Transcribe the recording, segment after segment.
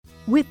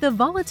With the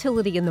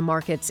volatility in the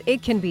markets,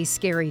 it can be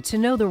scary to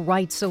know the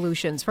right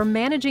solutions for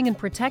managing and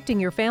protecting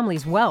your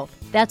family's wealth.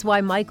 That's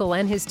why Michael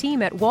and his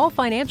team at Wall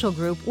Financial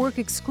Group work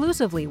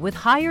exclusively with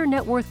higher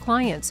net worth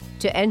clients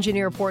to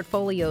engineer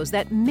portfolios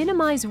that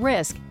minimize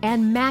risk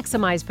and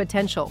maximize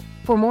potential.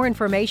 For more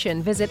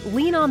information, visit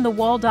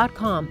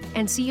leanonthewall.com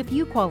and see if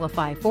you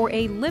qualify for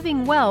a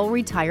Living Well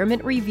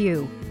retirement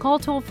review. Call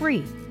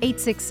toll-free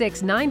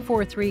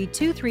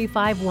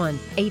 866-943-2351,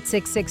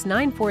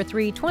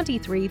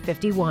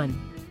 866-943-2351.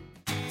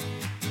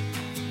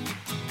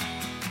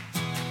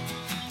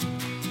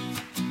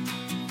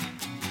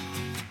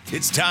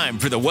 It's time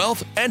for the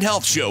Wealth and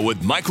Health Show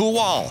with Michael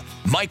Wall.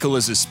 Michael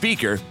is a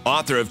speaker,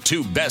 author of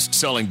 2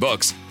 best-selling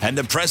books, and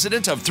the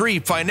president of 3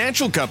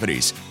 financial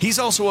companies. He's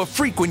also a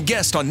frequent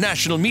guest on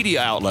national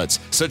media outlets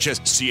such as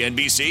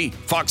CNBC,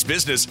 Fox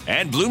Business,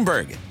 and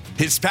Bloomberg.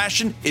 His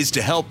passion is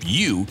to help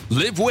you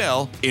live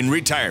well in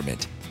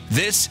retirement.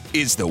 This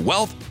is the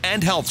Wealth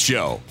and Health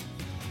Show.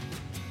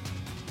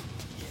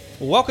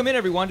 Welcome in,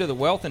 everyone, to the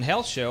Wealth and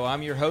Health Show.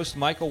 I'm your host,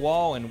 Michael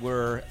Wall, and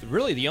we're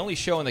really the only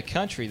show in the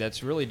country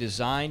that's really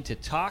designed to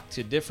talk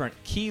to different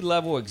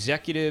key-level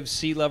executives,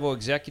 C-level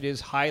executives,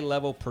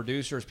 high-level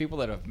producers, people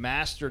that have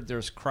mastered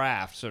their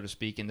craft, so to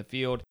speak, in the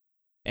field.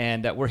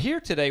 And we're here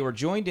today. We're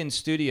joined in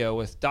studio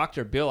with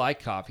Dr. Bill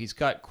Eickhoff. He's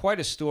got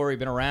quite a story,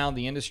 been around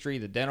the industry,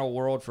 the dental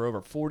world, for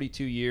over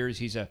 42 years.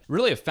 He's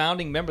really a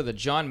founding member of the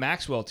John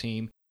Maxwell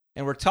team.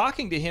 And we're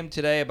talking to him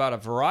today about a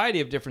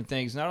variety of different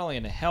things, not only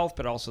in the health,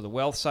 but also the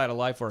wealth side of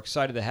life. We're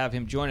excited to have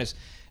him join us.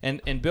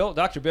 And Bill,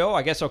 Dr. Bill,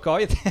 I guess I'll call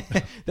you.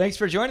 Thanks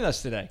for joining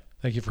us today.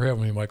 Thank you for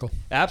having me, Michael.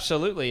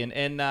 Absolutely.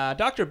 And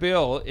Dr.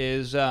 Bill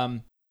is,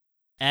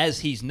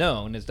 as he's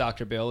known as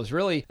Dr. Bill, is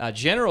really a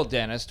general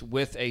dentist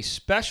with a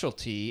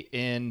specialty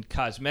in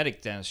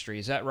cosmetic dentistry.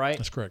 Is that right?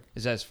 That's correct.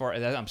 Is that as far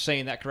as I'm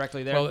saying that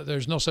correctly there? Well,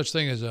 there's no such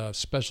thing as a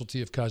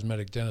specialty of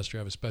cosmetic dentistry.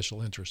 I have a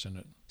special interest in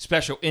it.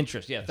 Special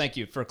interest. Yeah, yes. Thank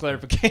you for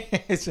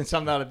clarification. Since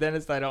I'm not a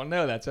dentist, I don't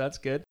know that, so that's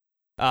good.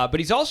 But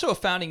he's also a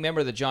founding member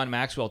of the John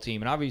Maxwell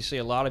team. And obviously,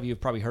 a lot of you have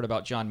probably heard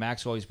about John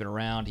Maxwell. He's been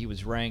around. He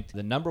was ranked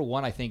the number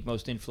 1, I think,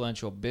 most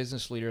influential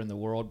business leader in the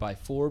world by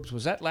Forbes.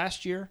 Was that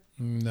last year?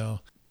 No.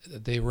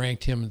 They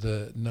ranked him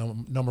the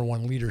number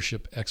 1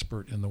 leadership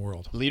expert in the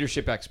world.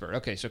 Leadership expert.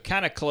 Okay, so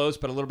kind of close,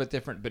 but a little bit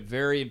different, but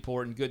very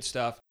important, good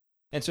stuff.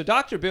 And so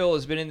Dr. Bill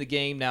has been in the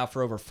game now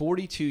for over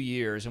 42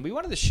 years, and we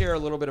wanted to share a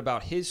little bit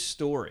about his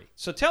story.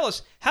 So tell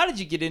us, how did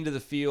you get into the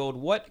field?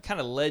 What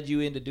kind of led you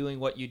into doing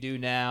what you do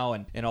now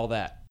and all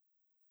that?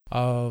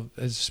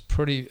 It's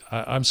pretty,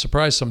 I'm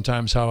surprised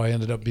sometimes how I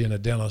ended up being a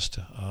dentist.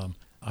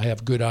 I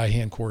have good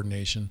eye-hand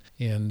coordination,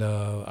 and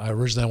I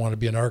originally wanted to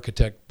be an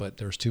architect, but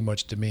there's too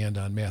much demand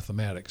on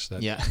mathematics.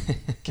 That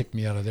kicked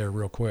me out of there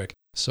real quick.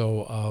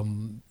 So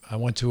I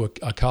went to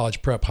a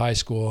college prep high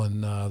school,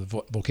 and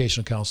the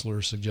vocational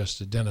counselor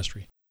suggested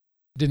dentistry.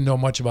 Didn't know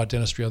much about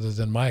dentistry other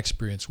than my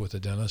experience with a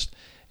dentist,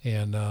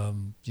 and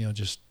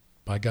just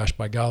by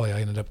golly,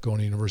 I ended up going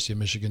to University of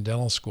Michigan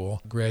Dental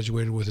School,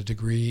 graduated with a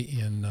degree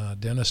in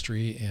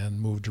dentistry, and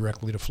moved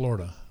directly to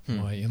Florida.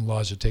 My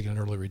in-laws had taken an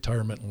early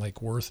retirement in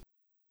Lake Worth.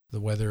 The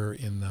weather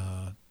in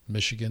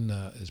Michigan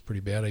is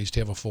pretty bad. I used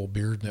to have a full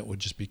beard, and it would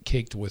just be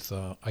caked with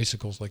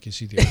icicles like you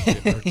see the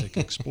Arctic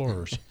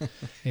explorers.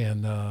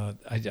 And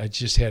I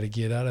just had to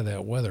get out of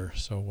that weather.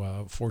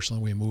 So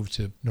fortunately, we moved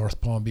to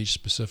North Palm Beach,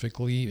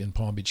 specifically in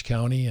Palm Beach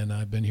County, and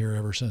I've been here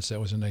ever since. That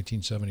was in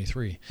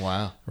 1973.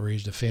 Wow. I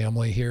raised a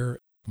family here.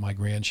 My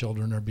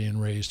grandchildren are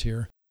being raised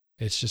here.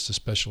 It's just a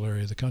special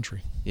area of the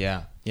country.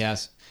 Yeah.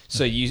 Yes.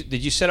 So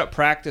did you set up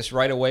practice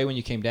right away when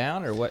you came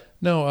down, or what?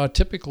 No.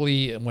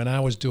 Typically, when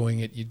I was doing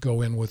it, you'd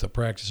go in with a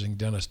practicing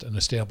dentist, an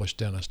established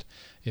dentist.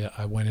 Yeah,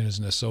 I went in as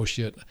an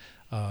associate.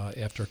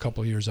 After a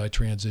couple of years, I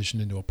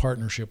transitioned into a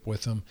partnership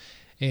with them.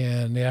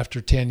 And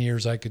after 10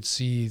 years, I could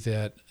see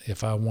that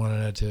if I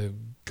wanted to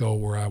go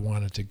where I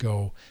wanted to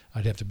go,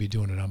 I'd have to be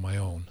doing it on my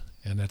own.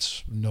 And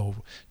that's no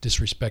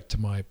disrespect to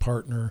my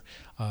partner.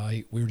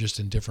 We were just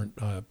in different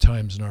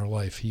times in our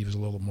life. He was a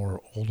little more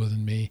older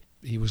than me.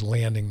 He was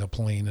landing the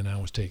plane, and I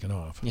was taking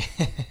off.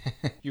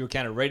 You were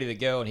kind of ready to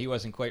go, and he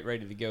wasn't quite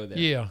ready to go there.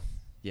 Yeah.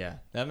 Yeah,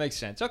 that makes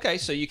sense. Okay,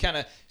 so you kind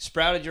of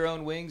sprouted your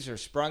own wings, or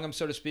sprung them,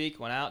 so to speak,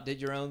 went out, did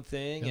your own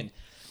thing. Yep. And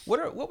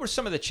what were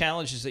some of the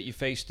challenges that you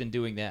faced in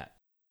doing that?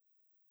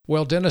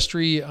 Well,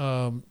 dentistry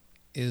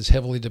is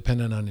heavily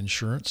dependent on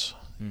insurance.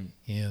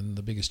 And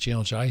the biggest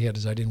challenge I had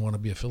is I didn't want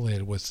to be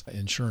affiliated with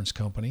insurance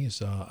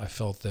companies. I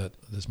felt that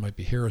this might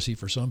be heresy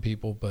for some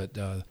people, but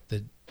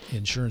the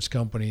insurance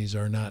companies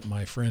are not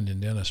my friend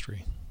in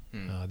dentistry.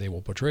 They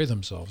will portray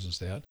themselves as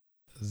that.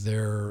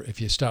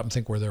 If you stop and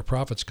think where their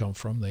profits come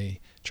from,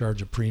 they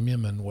charge a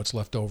premium, and what's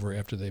left over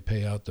after they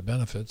pay out the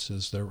benefits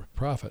is their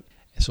profit.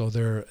 So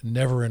they're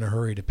never in a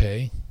hurry to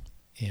pay,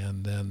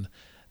 and then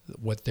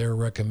what they're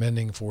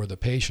recommending for the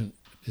patient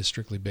is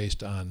strictly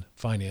based on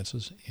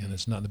finances, and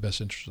it's not in the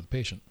best interest of the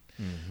patient.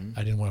 Mm-hmm.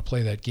 I didn't want to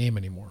play that game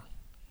anymore,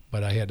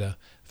 but I had to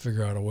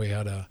figure out a way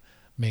how to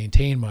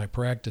maintain my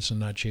practice and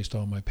not chase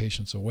all my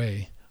patients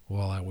away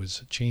while I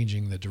was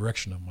changing the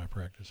direction of my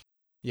practice.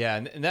 Yeah,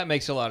 and that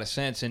makes a lot of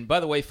sense. And by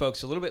the way,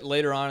 folks, a little bit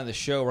later on in the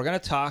show, we're going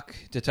to talk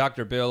to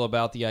Dr. Bill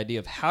about the idea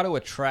of how to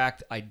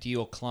attract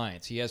ideal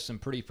clients. He has some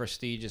pretty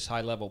prestigious,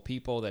 high-level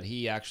people that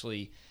he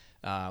actually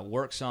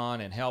works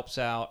on and helps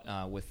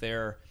out with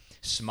their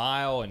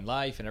smile and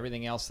life and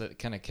everything else that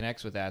kind of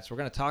connects with that. So we're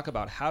going to talk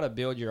about how to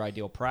build your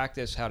ideal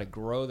practice, how to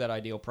grow that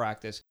ideal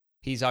practice.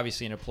 He's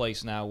obviously in a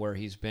place now where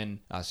he's been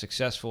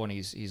successful, and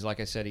he's like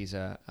I said, he's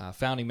a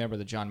founding member of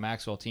the John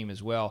Maxwell team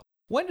as well.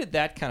 When did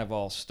that kind of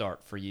all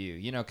start for you?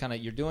 You know, kind of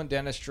you're doing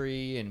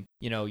dentistry and,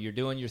 you know, you're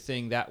doing your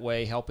thing that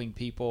way, helping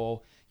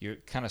people. You're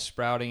kind of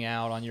sprouting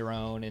out on your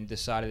own and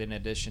decided in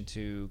addition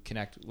to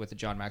connect with the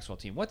John Maxwell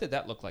team. What did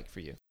that look like for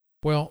you?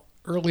 Well,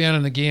 early on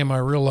in the game, I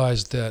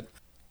realized that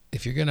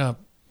if you're going to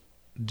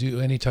do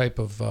any type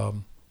of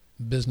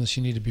business,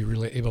 you need to be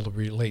able to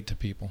relate to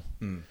people.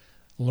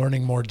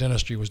 Learning more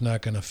dentistry was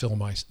not going to fill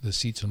the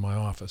seats in my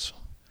office.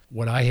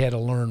 What I had to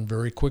learn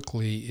very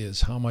quickly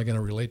is how am I going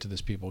to relate to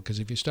these people? Because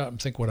if you stop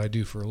and think what I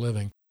do for a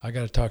living, I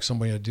got to talk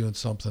somebody into doing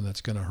something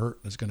that's going to hurt,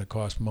 that's going to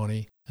cost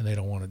money, and they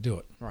don't want to do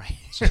it. Right.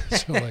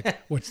 So like,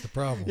 what's the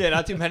problem? Yeah,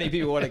 not too many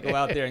people want to go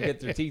out there and get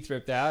their teeth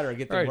ripped out or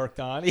get them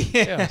worked on.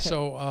 Yeah,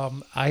 so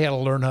I had to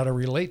learn how to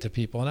relate to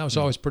people, and I was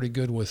always pretty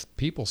good with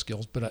people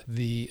skills, but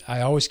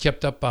I always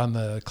kept up on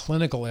the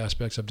clinical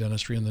aspects of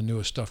dentistry and the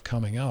newest stuff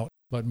coming out,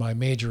 but my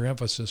major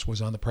emphasis was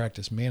on the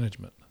practice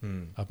management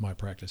of my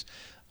practice.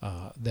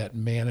 That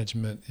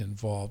management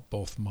involved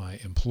both my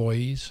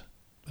employees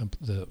and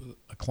the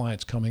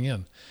clients coming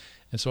in.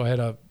 And so I had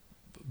to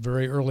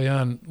very early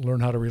on learn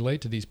how to relate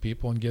to these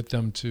people and get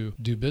them to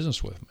do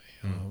business with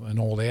me. An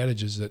old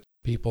adage is that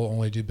people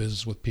only do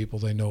business with people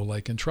they know,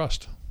 like, and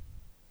trust.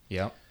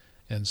 Yeah.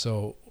 And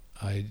so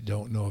I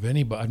don't know of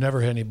anybody, I've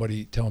never had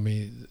anybody tell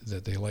me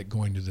that they like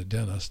going to the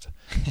dentist.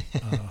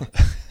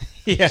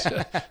 Yeah.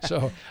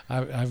 So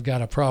I've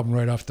got a problem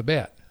right off the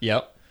bat.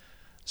 Yep.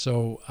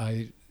 So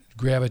I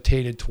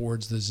gravitated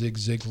towards the Zig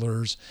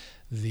Ziglars,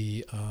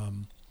 the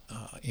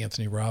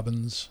Anthony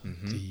Robbins,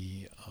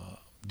 the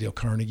Dale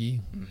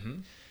Carnegie.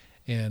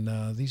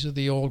 And these are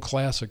the old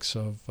classics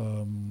of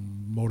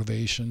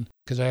motivation,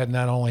 because I had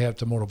not only have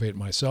to motivate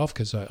myself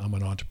because I'm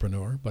an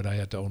entrepreneur, but I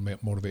had to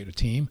motivate a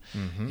team.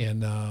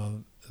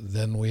 And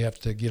then we have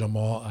to get them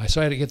all. So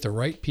I had to get the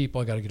right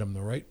people. I got to get them in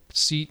the right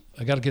seat.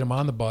 I got to get them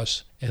on the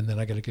bus, and then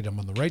I got to get them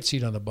on the right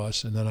seat on the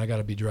bus, and then I got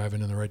to be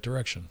driving in the right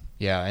direction.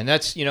 Yeah, and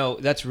that's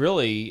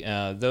really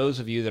those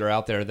of you that are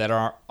out there that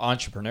are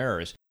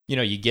entrepreneurs.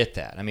 You get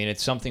that. I mean,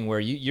 it's something where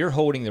you're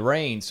holding the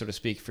reins, so to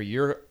speak, for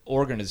your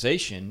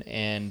organization,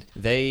 and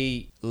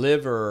they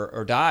live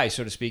or die,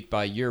 so to speak,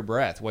 by your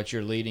breath, what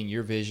you're leading,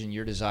 your vision,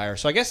 your desire.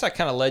 So I guess that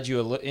kind of led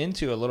you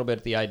into a little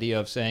bit the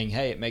idea of saying,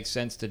 hey, it makes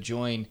sense to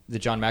join the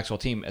John Maxwell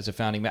team as a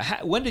founding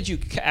member. When did you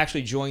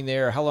actually join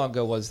there? How long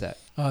ago was that?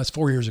 It's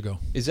 4 years ago.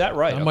 Is that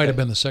right? I might have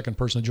been the second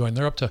person to join.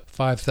 They're up to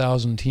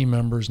 5,000 team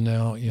members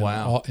now in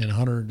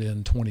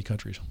 120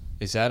 countries.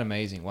 Is that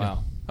amazing?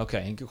 Wow. Yeah.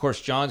 Okay. And of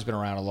course, John's been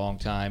around a long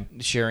time,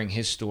 sharing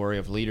his story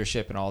of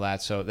leadership and all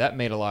that. So that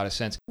made a lot of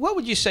sense. What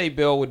would you say,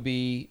 Bill, would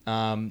be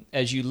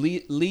as you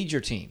lead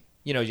your team?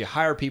 You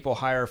hire people,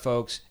 hire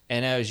folks,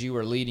 and as you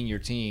were leading your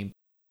team,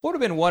 what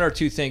would have been one or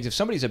two things if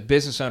somebody's a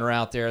business owner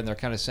out there and they're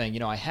kind of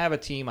saying, I have a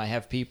team, I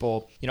have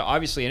people,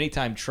 obviously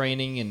anytime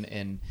training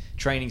and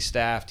training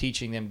staff,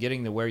 teaching them,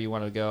 getting to where you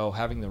want to go,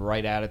 having the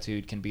right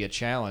attitude can be a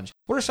challenge.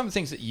 What are some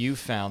things that you've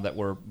found that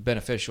were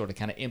beneficial to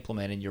kind of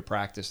implement in your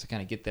practice to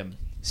kind of get them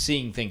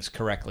seeing things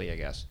correctly, I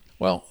guess?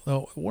 Well,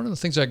 one of the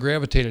things I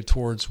gravitated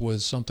towards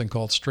was something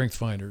called Strength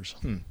Finders.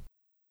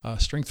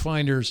 Strength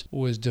Finders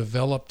was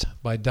developed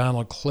by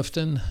Donald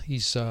Clifton.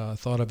 He's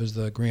thought of as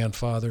the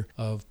grandfather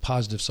of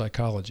positive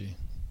psychology.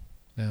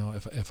 Now,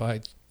 if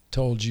I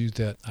told you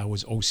that I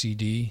was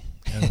OCD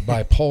and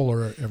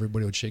bipolar,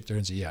 everybody would shake their head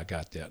and say, yeah, I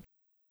got that.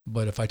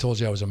 But if I told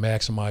you I was a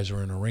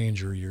maximizer and a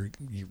ranger,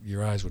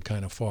 your eyes would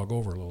kind of fog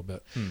over a little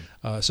bit.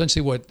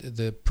 Essentially what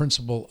the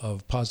principle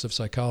of positive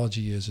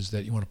psychology is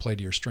that you want to play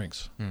to your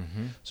strengths.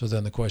 So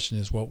then the question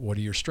is, what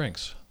are your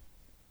strengths?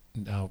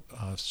 Now,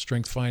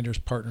 Strength Finders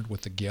partnered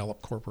with the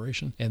Gallup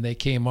Corporation, and they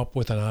came up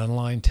with an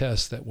online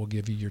test that will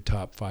give you your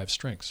top 5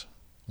 strengths.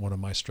 One of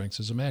my strengths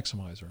is a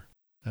maximizer.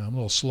 Now, I'm a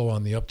little slow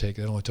on the uptake.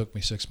 It only took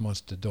me 6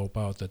 months to dope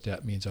out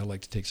that means I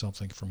like to take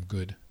something from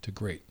good to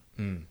great.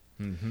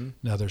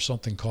 Now, there's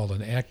something called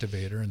an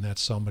activator, and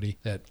that's somebody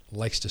that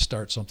likes to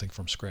start something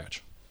from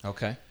scratch.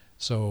 Okay.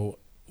 So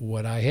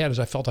what I had is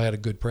I felt I had a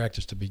good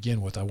practice to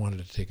begin with. I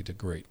wanted to take it to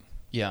great.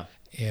 Yeah.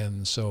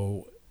 And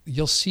so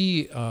you'll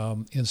see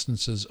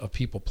instances of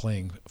people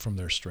playing from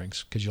their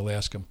strengths because you'll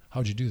ask them,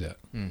 how'd you do that?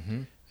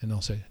 And they'll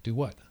say, do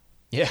what?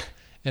 Yeah.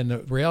 And the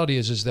reality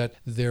is that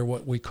they're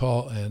what we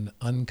call an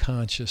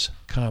unconscious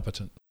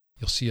competent.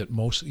 You'll see it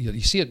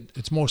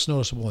it's most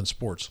noticeable in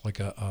sports. Like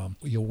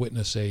you'll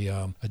witness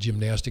a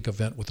gymnastic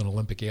event with an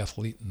Olympic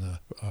athlete, and the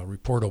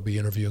reporter will be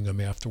interviewing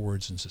them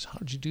afterwards and says, how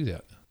did you do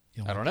that?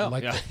 I don't know.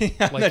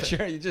 I'm not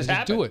sure. You just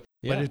do it.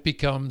 Yeah. But it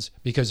becomes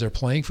because they're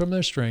playing from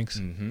their strengths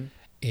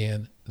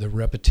and the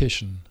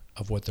repetition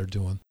of what they're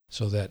doing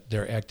so that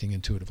they're acting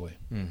intuitively.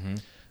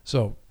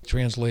 So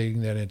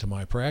translating that into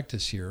my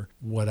practice here,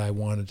 what I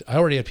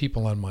already had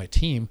people on my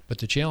team, but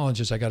the challenge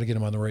is I got to get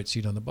them on the right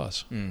seat on the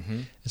bus. Mm-hmm.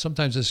 And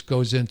sometimes this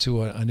goes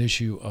into an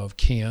issue of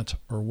can't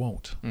or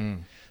won't.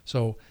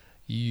 So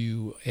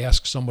you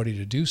ask somebody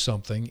to do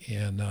something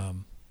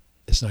and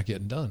it's not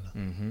getting done.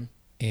 Mm-hmm.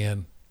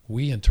 And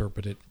we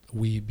interpret it,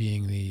 we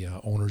being the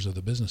owners of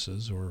the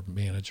businesses or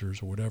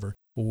managers or whatever,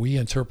 we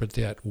interpret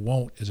that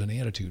won't as an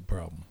attitude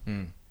problem.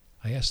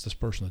 I asked this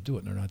person to do it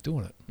and they're not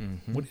doing it.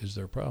 Mm-hmm. What is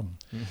their problem?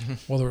 Mm-hmm.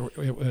 Well,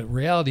 in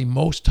reality,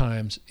 most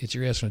times it's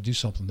you're asking them to do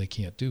something they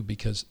can't do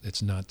because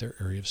it's not their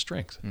area of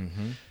strength.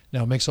 Mm-hmm.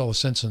 Now, it makes all the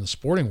sense in the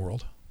sporting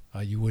world.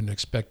 You wouldn't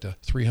expect a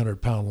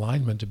 300-pound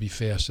lineman to be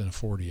fast in a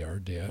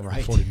 40-yard dash,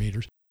 right. 40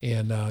 meters.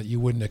 And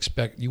you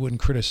wouldn't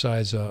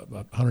criticize a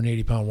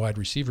 180-pound wide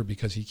receiver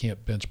because he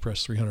can't bench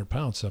press 300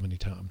 pounds 70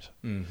 times.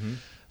 Mm-hmm.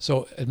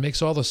 So it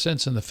makes all the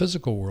sense in the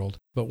physical world.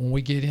 But when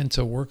we get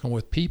into working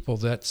with people,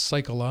 that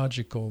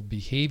psychological,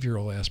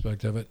 behavioral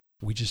aspect of it,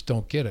 we just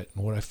don't get it.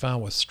 And what I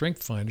found with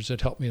Strength Finders, it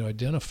helped me to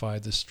identify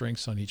the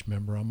strengths on each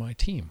member on my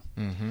team.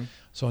 Mm-hmm.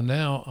 So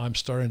now I'm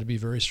starting to be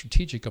very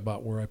strategic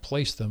about where I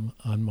place them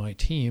on my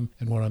team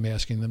and what I'm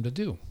asking them to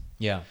do.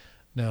 Yeah.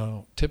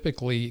 Now,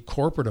 typically,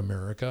 corporate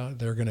America,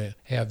 they're going to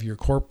have your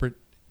corporate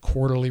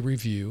quarterly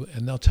review,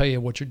 and they'll tell you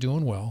what you're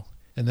doing well,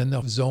 and then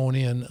they'll zone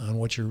in on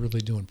what you're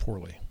really doing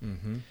poorly.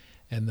 Mm-hmm.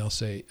 And they'll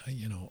say,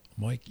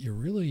 Mike, you're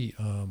really,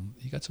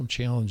 you got some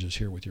challenges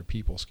here with your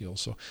people skills,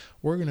 so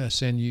we're going to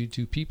send you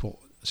to people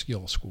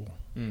skills school.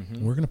 Mm-hmm.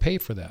 And we're going to pay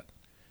for that.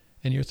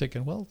 And you're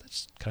thinking, well,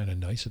 that's kind of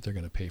nice that they're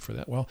going to pay for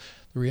that. Well,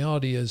 the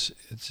reality is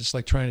it's just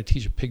like trying to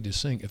teach a pig to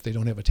sing if they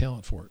don't have a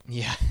talent for it.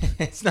 Yeah,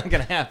 it's not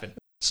going to happen.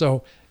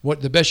 So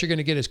the best you're going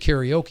to get is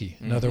karaoke.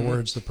 In other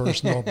words, the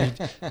person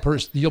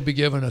you'll be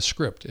given a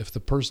script. If the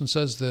person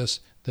says this,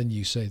 then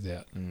you say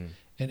that. Mm-hmm.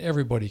 And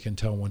everybody can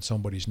tell when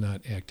somebody's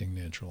not acting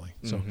naturally.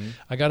 So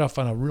I got off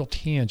on a real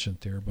tangent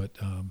there, but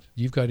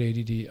you've got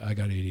ADD, I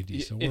got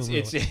ADD. So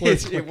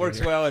it works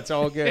well. It's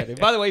all good. And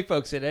by the way,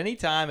 folks, at any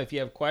time, if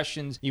you have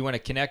questions, you want to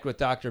connect with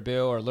Dr.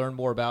 Bill or learn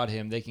more about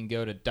him, they can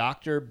go to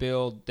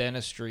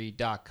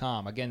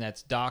drbilldentistry.com. Again,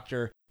 that's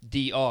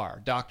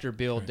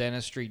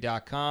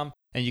drbilldentistry.com.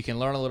 And you can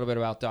learn a little bit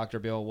about Dr.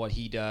 Bill, what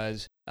he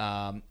does.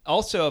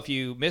 Also, if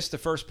you missed the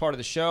first part of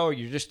the show or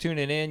you're just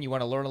tuning in, you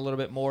want to learn a little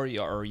bit more,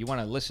 or you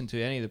want to listen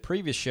to any of the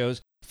previous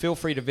shows, feel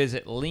free to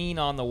visit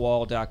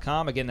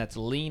leanonthewall.com. Again, that's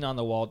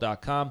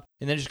leanonthewall.com.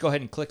 And then just go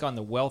ahead and click on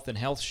the Wealth and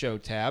Health Show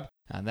tab,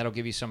 and that'll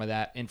give you some of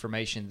that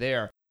information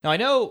there. Now, I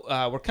know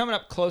we're coming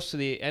up close to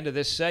the end of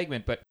this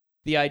segment, but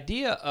the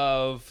idea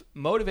of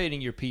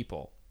motivating your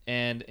people,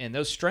 and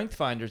those strength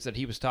finders that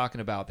he was talking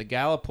about, the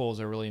Gallup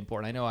polls are really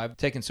important. I know I've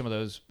taken some of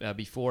those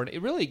before, and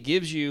it really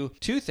gives you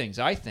two things,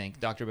 I think,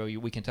 Dr. Bill.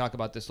 We can talk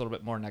about this a little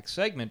bit more next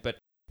segment, but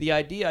the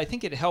idea, I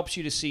think it helps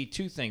you to see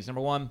two things.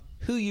 Number one,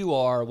 who you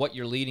are, what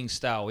your leading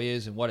style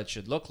is, and what it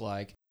should look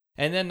like.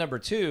 And then number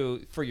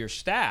two, for your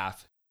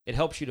staff, it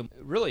helps you to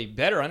really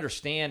better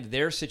understand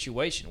their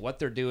situation, what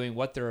they're doing,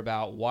 what they're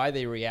about, why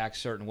they react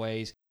certain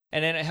ways.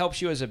 And then it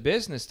helps you as a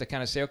business to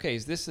kind of say, okay,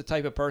 is this the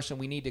type of person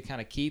we need to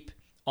kind of keep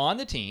on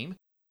the team,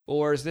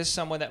 or is this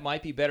someone that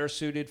might be better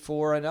suited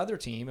for another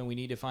team and we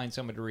need to find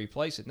someone to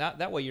replace it? Not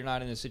that way you're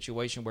not in a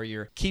situation where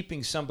you're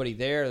keeping somebody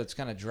there that's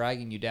kind of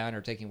dragging you down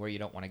or taking where you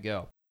don't want to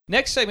go.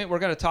 Next segment, we're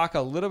going to talk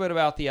a little bit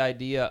about the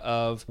idea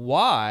of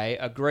why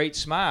a great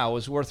smile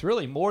is worth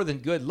really more than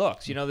good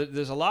looks. You know,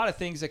 there's a lot of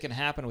things that can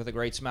happen with a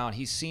great smile, and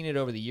he's seen it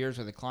over the years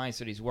with the clients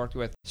that he's worked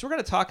with. So we're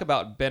going to talk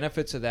about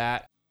benefits of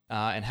that.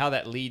 And how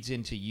that leads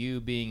into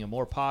you being a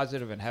more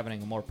positive and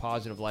having a more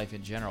positive life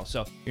in general.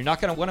 So you're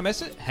not going to want to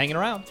miss it. Hanging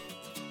around.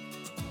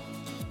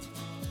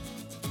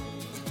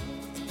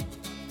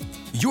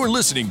 You're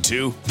listening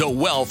to The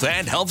Wealth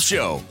and Health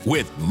Show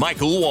with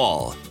Michael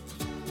Wall.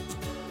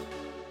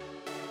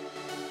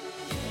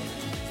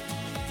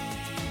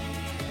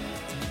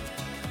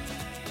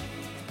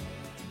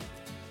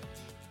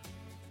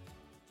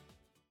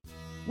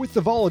 With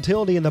the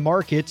volatility in the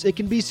markets, it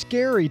can be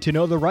scary to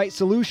know the right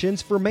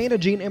solutions for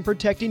managing and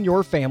protecting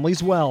your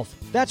family's wealth.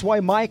 That's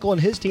why Michael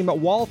and his team at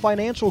Wall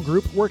Financial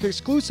Group work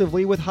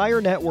exclusively with higher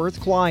net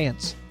worth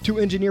clients to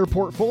engineer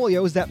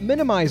portfolios that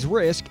minimize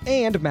risk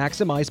and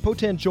maximize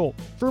potential.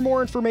 For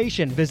more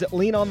information, visit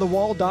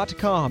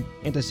leanonthewall.com.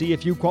 And to see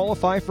if you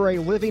qualify for a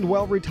Living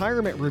Well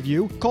retirement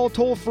review, call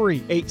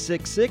toll-free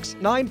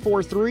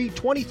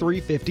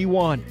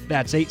 866-943-2351.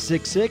 That's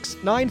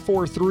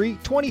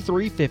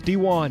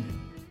 866-943-2351.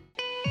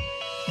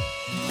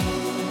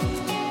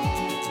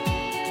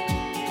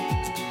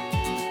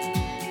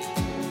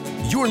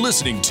 You're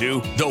listening to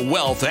The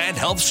Wealth and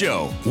Health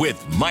Show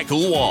with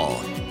Michael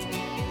Wall.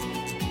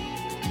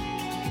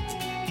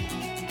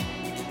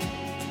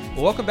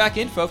 Well, welcome back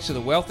in, folks, to The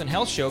Wealth and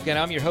Health Show. Again,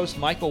 I'm your host,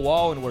 Michael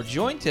Wall, and we're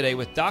joined today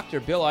with Dr.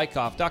 Bill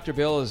Eickhoff. Dr.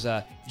 Bill is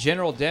a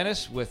general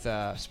dentist with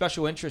a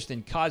special interest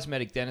in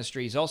cosmetic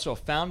dentistry. He's also a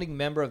founding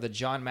member of the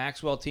John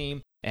Maxwell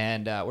team.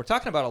 And we're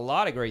talking about a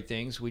lot of great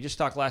things. We just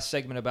talked last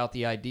segment about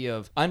the idea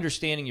of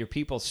understanding your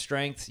people's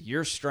strengths,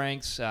 your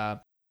strengths,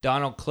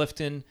 Donald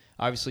Clifton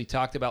obviously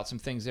talked about some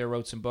things there,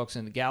 wrote some books,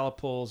 and the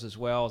Gallipools as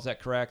well. Is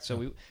that correct? So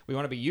we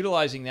want to be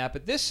utilizing that.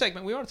 But this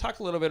segment, we want to talk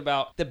a little bit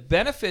about the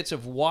benefits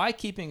of why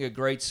keeping a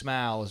great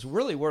smile is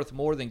really worth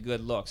more than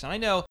good looks. And I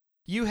know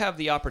you have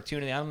the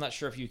opportunity. I'm not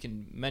sure if you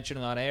can mention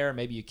it on air.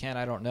 Maybe you can.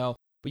 I don't know.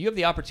 But you have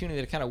the opportunity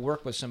to kind of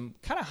work with some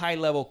kind of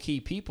high-level key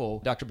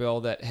people, Dr.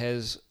 Bill, that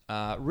has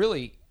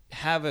really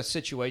have a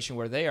situation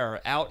where they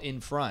are out in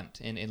front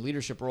in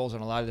leadership roles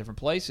in a lot of different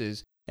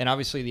places. And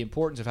obviously the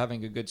importance of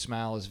having a good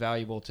smile is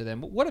valuable to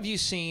them. What have you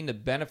seen the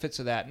benefits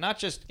of that, not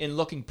just in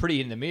looking pretty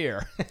in the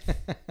mirror,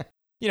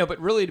 but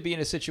really to be in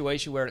a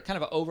situation where it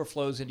kind of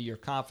overflows into your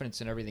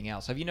confidence and everything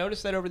else. Have you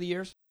noticed that over the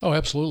years? Oh,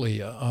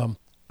 absolutely.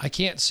 I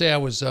can't say I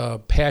was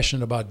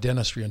passionate about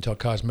dentistry until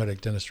cosmetic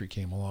dentistry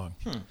came along.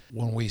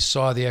 When we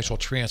saw the actual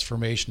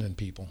transformation in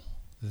people,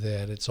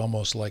 that it's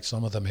almost like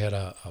some of them had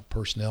a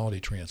personality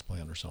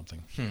transplant or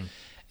something.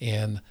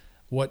 And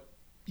what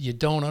you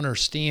don't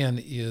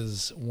understand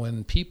is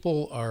when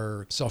people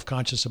are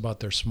self-conscious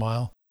about their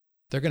smile,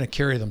 they're going to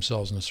carry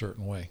themselves in a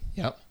certain way.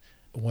 Yep.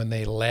 When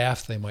they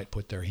laugh, they might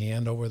put their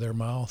hand over their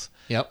mouth.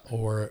 Yep.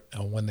 Or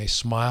when they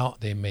smile,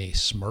 they may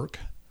smirk,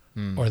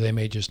 or they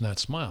may just not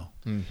smile.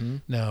 Mm-hmm.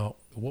 Now,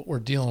 what we're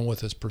dealing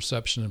with is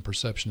perception, and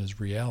perception is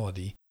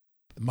reality.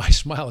 My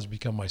smile has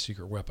become my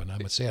secret weapon.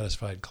 I'm a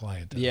satisfied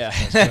client. Yeah,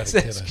 that's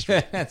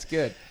good. That's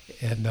good.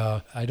 And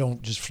I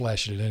don't just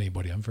flash it at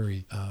anybody. I'm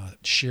very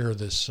share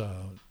this,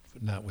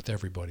 not with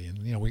everybody.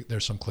 And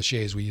there's some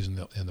cliches we use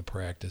in the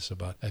practice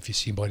about if you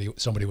see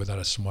somebody without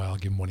a smile,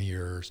 give them one of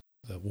yours.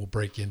 We'll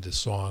break into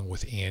song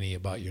with Annie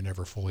about you're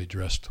never fully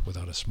dressed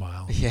without a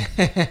smile. Yeah,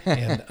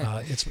 and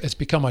it's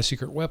become my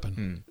secret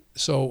weapon.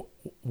 So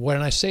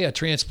when I say a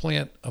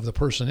transplant of the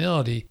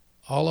personality,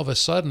 all of a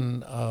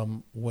sudden,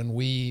 when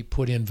we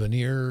put in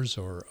veneers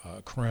or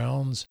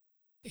crowns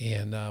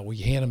and we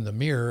hand them the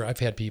mirror, I've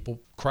had people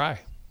cry.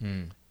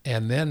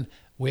 And then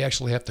we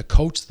actually have to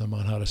coach them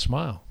on how to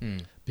smile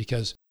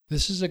because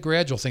this is a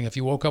gradual thing. If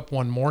you woke up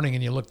one morning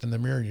and you looked in the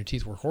mirror and your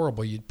teeth were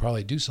horrible, you'd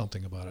probably do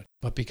something about it.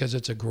 But because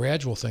it's a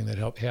gradual thing that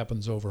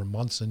happens over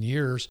months and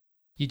years,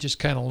 you just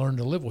kind of learn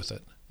to live with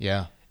it.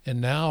 Yeah.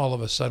 And now all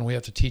of a sudden we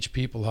have to teach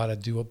people how to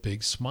do a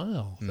big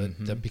smile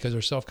that because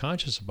they're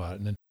self-conscious about it.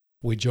 And then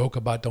we joke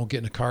about don't get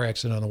in a car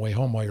accident on the way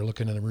home while you're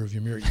looking in the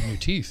rearview mirror at your new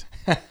teeth.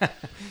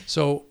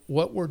 So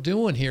what we're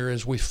doing here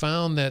is we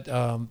found that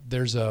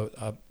there's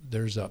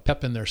a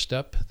pep in their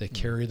step. They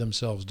carry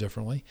themselves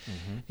differently.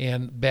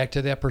 And back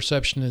to that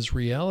perception is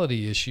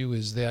reality issue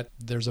is that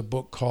there's a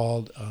book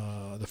called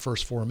The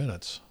First 4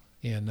 Minutes.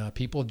 And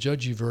people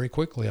judge you very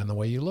quickly on the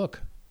way you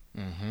look.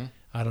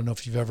 I don't know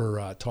if you've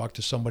ever talked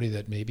to somebody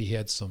that maybe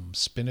had some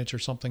spinach or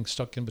something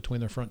stuck in between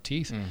their front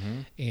teeth.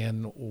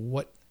 And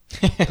what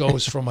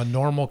goes from a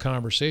normal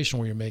conversation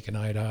where you're making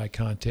eye-to-eye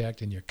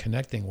contact and you're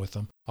connecting with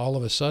them, all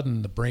of a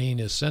sudden the brain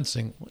is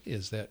sensing, what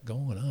is that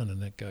going on in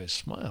that guy's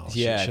smile?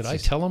 Yeah, Should I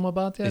tell him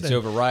about that? It's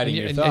overriding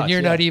your thoughts. And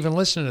you're not even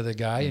listening to the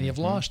guy, and you've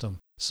lost him.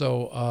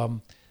 So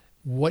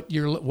what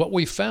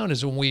we found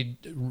is when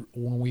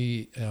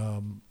we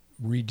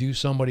redo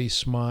somebody's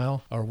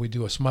smile, or we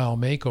do a smile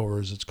makeover,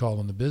 as it's called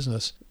in the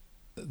business,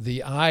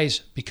 the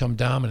eyes become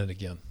dominant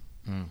again.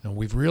 And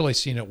we've really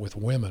seen it with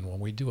women.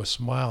 When we do a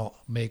smile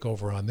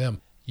makeover on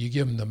them, you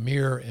give them the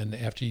mirror, and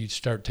after you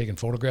start taking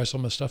photographs of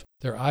them and stuff,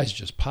 their eyes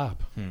just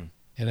pop. And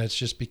it's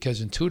just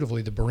because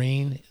intuitively the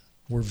brain,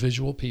 we're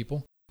visual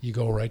people, you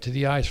go right to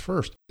the eyes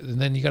first.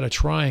 And then you got a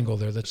triangle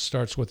there that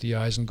starts with the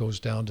eyes and goes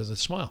down to the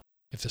smile.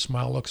 If the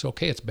smile looks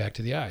okay, it's back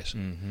to the eyes.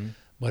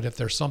 But if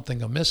there's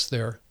something amiss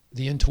there,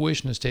 the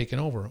intuition is taken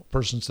over. A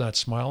person's not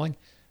smiling,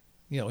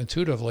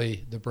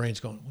 intuitively the brain's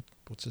going,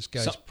 what's this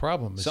guy's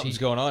problem? Something's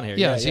going on here.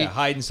 Yeah,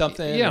 hiding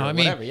something. Yeah, or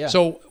whatever. Yeah.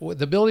 So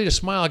the ability to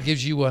smile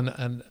gives you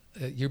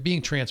you're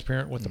being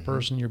transparent with the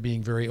person. You're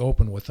being very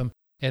open with them,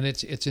 and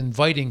it's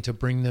inviting to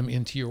bring them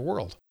into your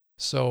world.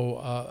 So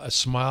a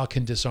smile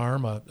can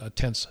disarm a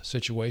tense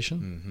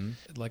situation.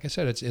 Like I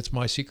said, it's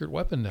my secret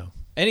weapon now.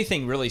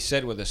 Anything really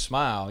said with a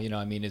smile,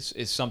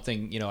 is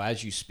something,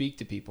 as you speak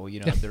to people,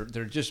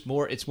 they're just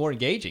more, it's more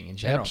engaging in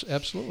general.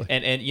 Absolutely.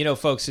 And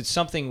folks, it's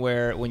something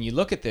where when you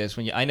look at this,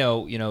 I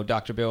know,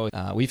 Dr. Bill,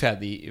 we've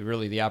had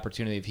the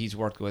opportunity, if he's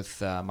worked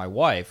with my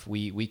wife,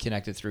 we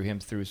connected through him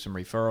through some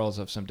referrals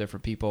of some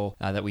different people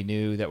that we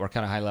knew that were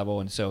kind of high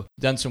level. And so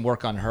done some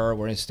work on her.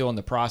 We're still in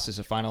the process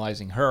of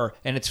finalizing her.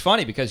 And it's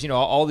funny because,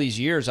 all these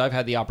years I've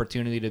had the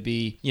opportunity to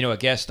be, a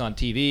guest on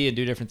TV and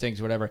do different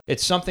things, whatever.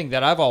 It's something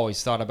that I've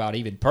always thought about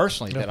even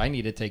personally that I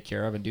need to take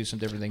care of and do some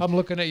different things. I'm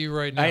looking at you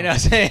right now. I know,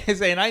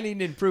 saying I need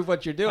to improve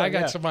what you're doing. I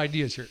got some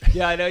ideas here.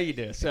 Yeah, I know you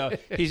do. So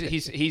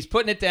he's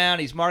putting it down.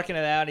 He's marking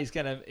it out. He's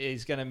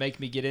gonna make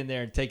me get in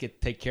there and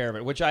take care of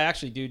it, which I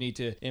actually do need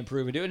to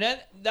improve and do. And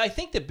I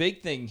think the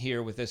big thing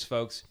here with this,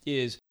 folks,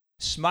 is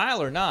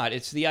smile or not,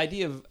 it's the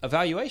idea of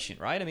evaluation,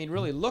 right? I mean,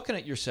 really looking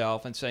at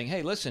yourself and saying,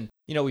 hey, listen,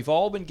 we've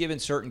all been given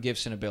certain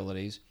gifts and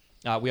abilities.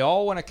 We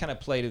all want to kind of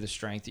play to the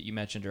strength that you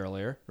mentioned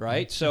earlier,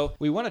 right? So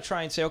we want to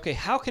try and say, okay,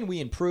 how can we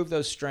improve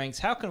those strengths?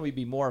 How can we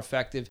be more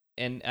effective?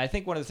 And I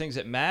think one of the things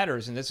that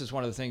matters, and this is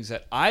one of the things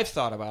that I've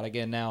thought about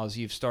again now as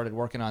you've started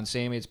working on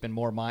Sammy, it's been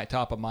more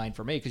top of mind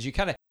for me, because you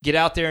kind of get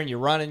out there and you're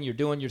running, you're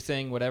doing your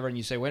thing, whatever, and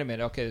you say, wait a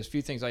minute, okay, there's a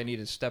few things I need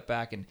to step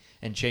back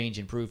and change,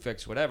 improve,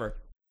 fix, whatever.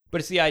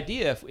 But it's the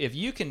idea, if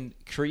you can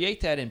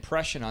create that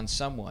impression on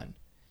someone,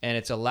 and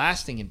it's a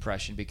lasting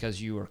impression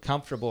because you are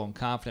comfortable and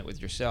confident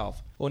with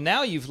yourself, well,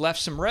 now you've left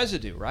some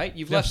residue, right?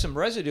 You've left some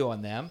residue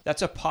on them.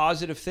 That's a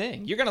positive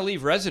thing. You're going to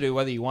leave residue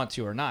whether you want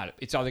to or not.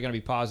 It's either going to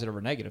be positive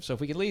or negative. So if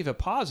we can leave a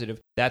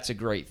positive, that's a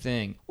great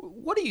thing.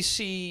 What do you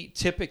see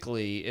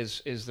typically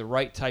is the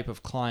right type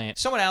of client?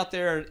 Someone out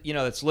there,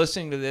 that's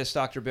listening to this,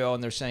 Dr. Bill,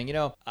 and they're saying,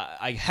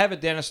 I have a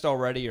dentist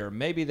already, or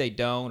maybe they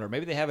don't, or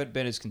maybe they haven't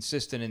been as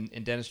consistent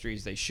in dentistry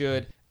as they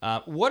should.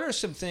 What are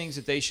some things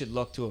that they should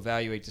look to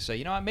evaluate to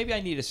say, maybe I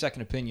need a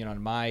second opinion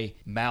on my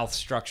mouth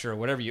structure, or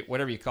whatever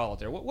you call it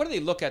there? What do they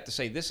look at to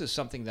say this is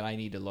something that I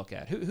need to look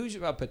at? Who's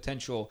a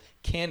potential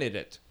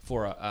candidate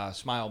for a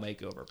smile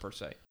makeover per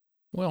se?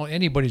 Well,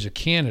 anybody's a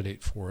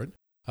candidate for it.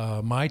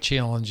 My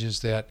challenge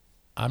is that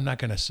I'm not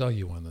going to sell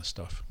you on this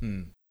stuff.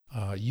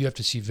 You have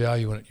to see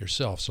value in it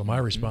yourself. So my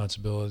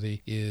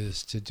responsibility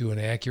is to do an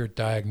accurate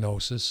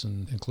diagnosis,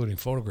 and including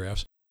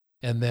photographs,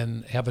 and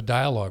then have a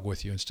dialogue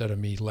with you instead of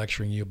me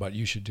lecturing you about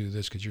you should do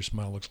this because your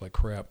smile looks like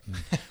crap,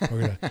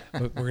 and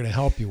we're gonna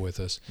help you with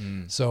this.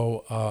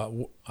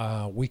 So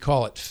we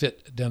call it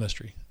fit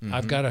dentistry.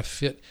 I've got to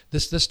fit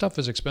this stuff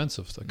is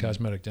expensive, the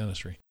cosmetic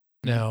dentistry.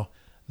 Now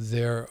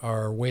there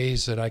are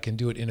ways that I can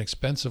do it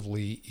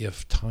inexpensively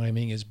if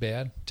timing is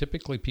bad.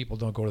 Typically people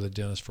don't go to the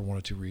dentist for one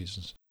or two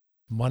reasons: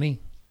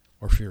 money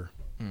or fear.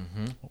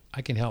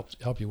 I can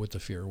help you with the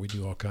fear. We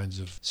do all kinds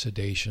of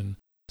sedation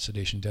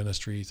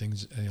dentistry,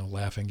 things,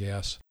 laughing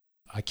gas.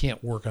 I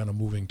can't work on a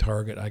moving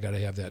target. I got to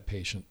have that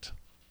patient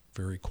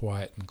very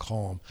quiet and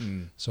calm.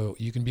 So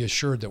you can be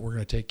assured that we're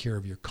going to take care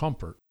of your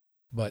comfort.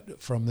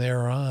 But from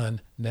there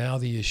on, now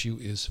the issue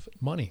is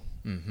money.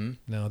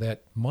 Now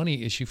that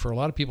money issue for a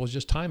lot of people is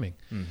just timing.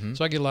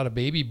 So I get a lot of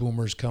baby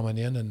boomers coming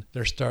in, and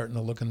they're starting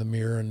to look in the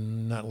mirror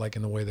and not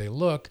liking the way they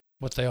look,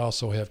 but they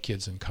also have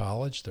kids in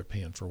college. They're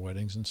paying for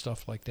weddings and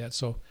stuff like that.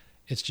 So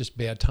it's just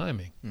bad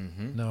timing.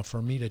 Now,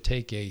 for me to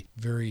take a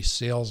very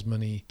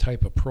salesman-y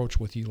type approach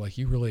with you, like,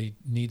 you really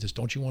need this,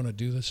 don't you want to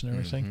do this and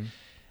everything?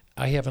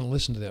 I haven't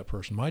listened to that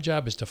person. My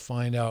job is to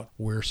find out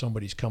where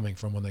somebody's coming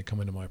from when they come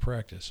into my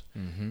practice.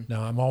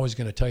 Now, I'm always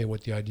going to tell you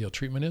what the ideal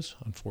treatment is.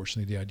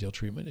 Unfortunately, the ideal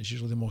treatment is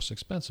usually the most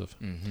expensive.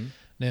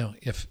 Now,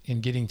 if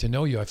in getting to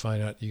know you, I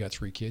find out you got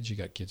 3 kids, you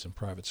got kids in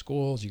private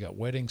schools, you got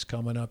weddings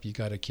coming up, you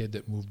got a kid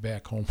that moved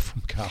back home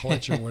from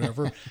college or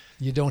whatever,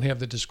 you don't have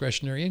the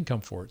discretionary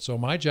income for it. So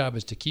my job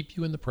is to keep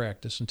you in the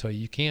practice until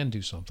you can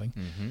do something.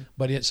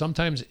 But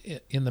sometimes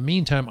in the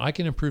meantime, I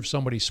can improve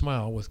somebody's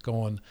smile with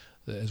going,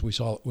 as we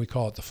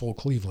call it, the full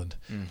Cleveland,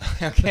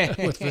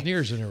 with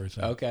veneers and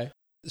everything. Okay.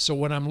 So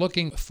when I'm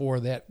looking for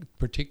that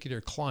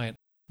particular client,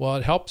 well,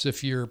 it helps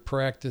if your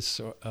practice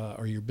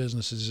or your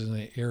business is in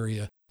an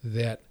area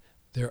that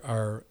there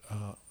are,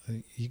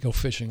 you go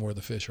fishing where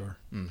the fish are.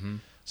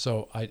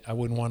 So I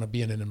wouldn't want to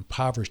be in an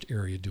impoverished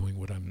area doing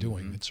what I'm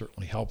doing. It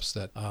certainly helps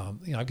that,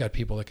 I've got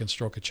people that can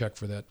stroke a check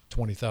for that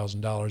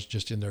 $20,000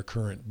 just in their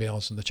current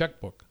balance in the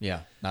checkbook.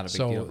 Yeah, not a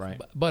big deal,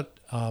 right? But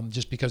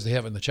just because they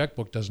have it in the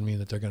checkbook doesn't mean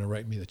that they're going to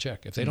write me the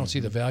check. If they don't see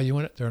the value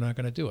in it, they're not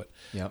going to do it.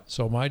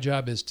 So my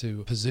job is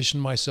to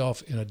position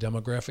myself in a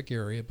demographic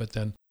area, but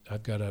then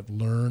I've got to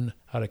learn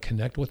how to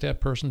connect with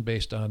that person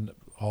based on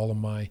all of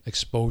my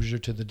exposure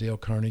to the Dale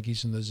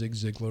Carnegies and the Zig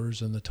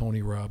Ziglars and the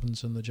Tony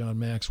Robbins and the John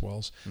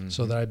Maxwells,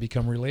 so that I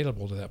become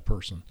relatable to that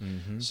person,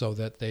 so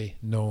that they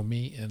know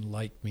me and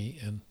like me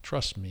and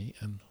trust me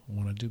and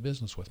want to do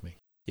business with me.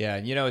 Yeah,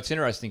 and it's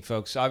interesting,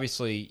 folks.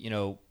 Obviously,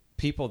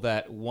 people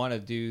that want to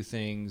do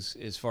things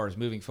as far as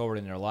moving forward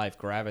in their life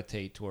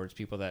gravitate towards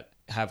people that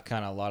have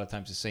kind of a lot of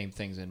times the same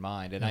things in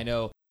mind. And I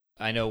know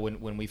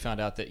when we found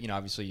out that,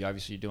 obviously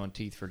you're doing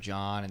teeth for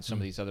John and some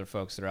of these other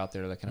folks that are out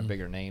there that kind of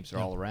bigger names are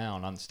all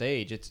around on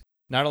stage. It's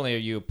not only are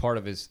you a part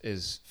of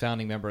his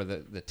founding member of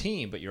the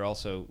team, but you're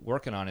also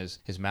working on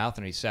his mouth,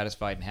 and he's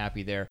satisfied and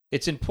happy there.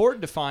 It's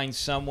important to find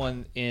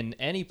someone in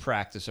any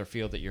practice or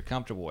field that you're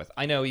comfortable with.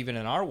 I know even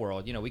in our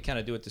world, we kind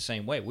of do it the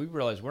same way. We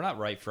realize we're not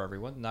right for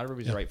everyone. Not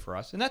everybody's right for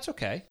us, and that's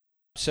okay.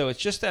 So it's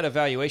just that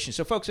evaluation.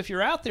 So folks, if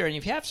you're out there and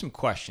you have some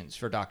questions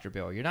for Dr.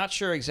 Bill, you're not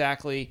sure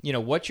exactly,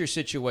 what your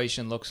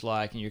situation looks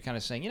like, and you're kind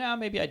of saying,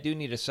 maybe I do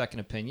need a second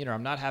opinion, or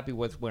I'm not happy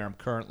with where I'm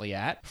currently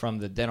at from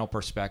the dental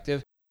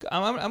perspective,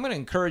 I'm going to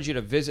encourage you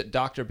to visit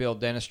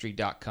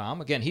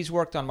drbilldentistry.com. Again, he's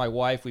worked on my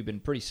wife. We've been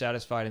pretty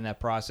satisfied in that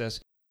process.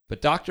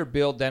 But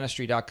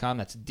drbilldentistry.com,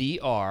 that's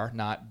DR,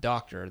 not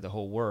doctor, the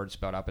whole word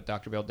spelled out, but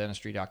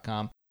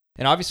drbilldentistry.com.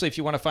 And obviously, if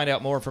you want to find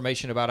out more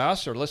information about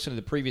us or listen to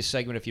the previous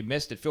segment if you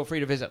missed it, feel free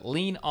to visit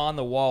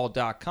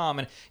leanonthewall.com.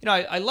 And,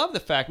 I love the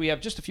fact we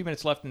have just a few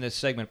minutes left in this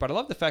segment, but I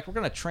love the fact we're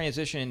going to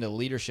transition into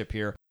leadership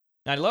here.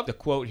 And I love the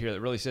quote here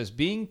that really says,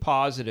 being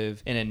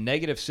positive in a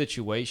negative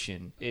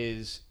situation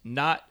is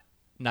not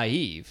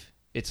naive.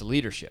 it's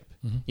leadership.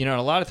 You know, and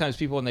a lot of times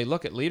people, when they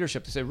look at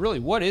leadership, they say, really,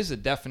 what is the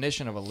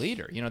definition of a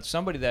leader? You know, it's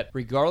somebody that,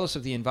 regardless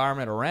of the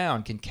environment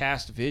around, can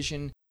cast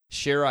vision,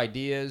 share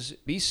ideas,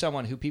 be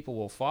someone who people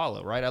will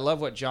follow, right? I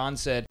love what John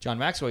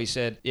Maxwell, he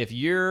said, if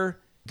you're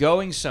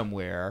going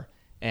somewhere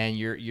and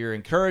you're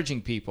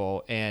encouraging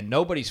people and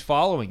nobody's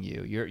following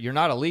you, you're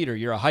not a leader,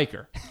 you're a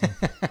hiker.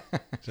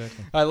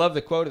 Exactly. I love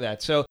the quote of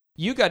that. So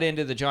you got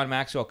into the John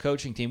Maxwell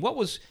coaching team. What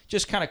was,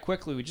 just kind of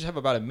quickly, we just have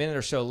about a minute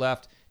or so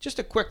left, just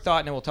a quick thought,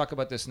 and then we'll talk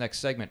about this next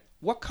segment.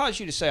 What caused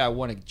you to say, I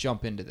want to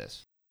jump into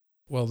this?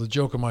 Well, the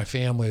joke of my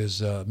family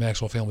is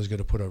Maxwell family's going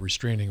to put a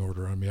restraining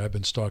order on me. I've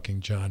been stalking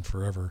John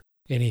forever.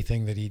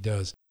 Anything that he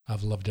does,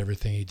 I've loved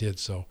everything he did.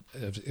 So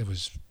it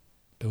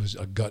was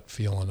a gut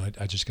feeling.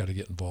 I just got to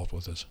get involved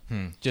with this.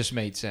 Just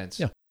made sense.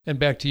 Yeah. And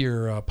back to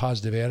your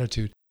positive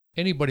attitude,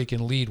 anybody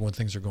can lead when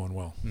things are going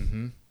well.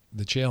 Mm-hmm.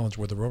 The challenge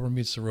where the rubber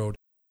meets the road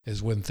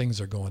is when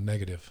things are going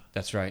negative.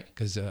 That's right.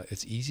 Because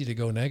it's easy to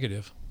go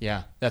negative.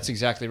 Yeah, that's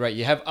exactly right.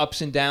 You have ups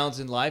and downs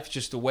in life,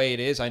 just the way it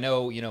is. I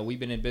know, we've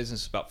been in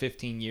business about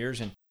 15 years,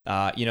 and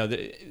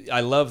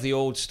I love the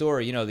old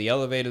story. The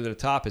elevator to the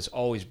top is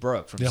always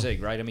broke from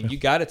Zig, right? I mean, you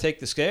got to take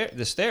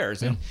the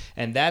stairs,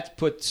 and that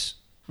puts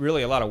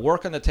really a lot of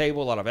work on the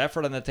table, a lot of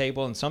effort on the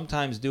table, and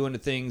sometimes doing the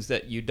things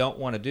that you don't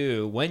want to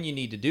do when you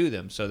need to do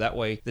them. So that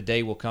way the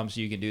day will come so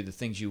you can do the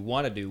things you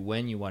want to do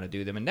when you want to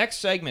do them. And next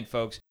segment,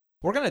 folks,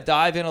 we're going to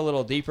dive in a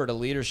little deeper to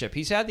leadership.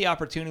 He's had the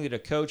opportunity to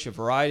coach a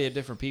variety of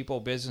different people,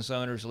 business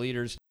owners,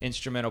 leaders,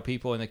 instrumental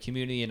people in the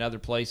community and other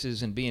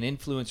places, and be an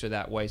influencer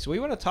that way. So we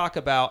want to talk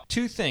about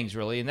two things,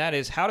 really, and that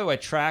is how to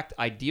attract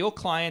ideal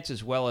clients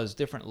as well as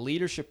different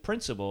leadership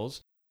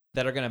principles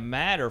that are going to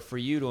matter for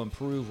you to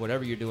improve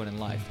whatever you're doing in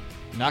life.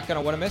 You're not going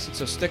to want to miss it,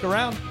 so stick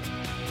around.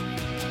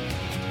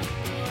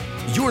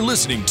 You're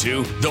listening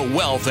to The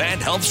Wealth and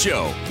Health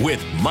Show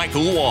with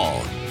Michael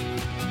Wall.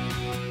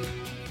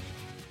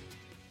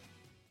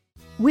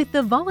 With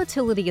the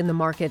volatility in the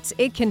markets,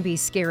 it can be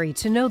scary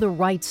to know the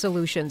right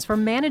solutions for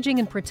managing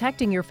and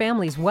protecting your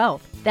family's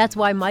wealth. That's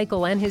why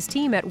Michael and his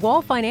team at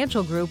Wall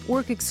Financial Group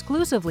work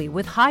exclusively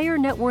with higher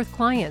net worth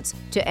clients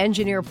to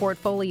engineer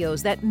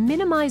portfolios that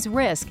minimize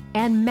risk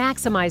and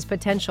maximize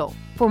potential.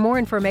 For more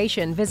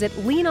information, visit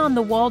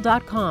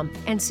leanonthewall.com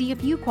and see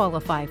if you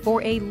qualify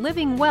for a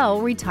Living Well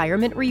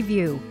retirement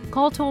review.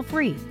 Call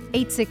toll-free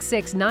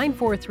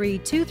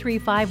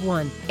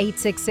 866-943-2351,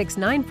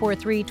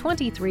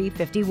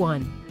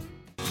 866-943-2351.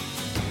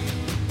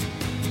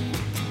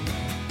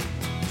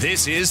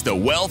 This is the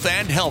Wealth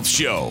and Health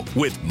Show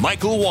with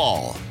Michael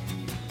Wall.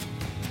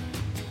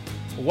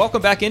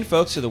 Welcome back in,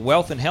 folks, to the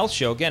Wealth and Health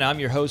Show. Again,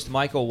 I'm your host,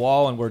 Michael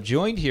Wall, and we're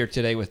joined here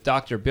today with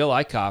Dr. Bill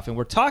Eickhoff, and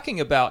we're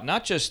talking about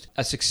not just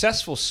a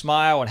successful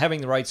smile and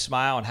having the right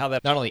smile and how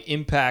that not only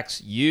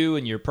impacts you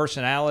and your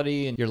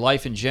personality and your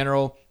life in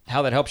general,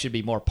 how that helps you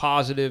be more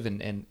positive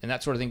and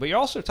that sort of thing, but you're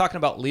also talking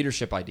about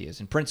leadership ideas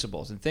and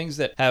principles and things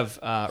that have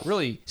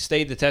really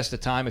stayed the test of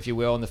time, if you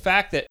will, and the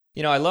fact that,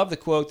 I love the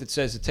quote that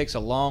says it takes a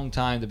long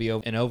time to be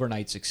an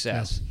overnight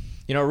success.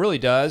 It really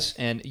does.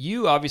 And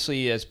you,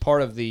 obviously, as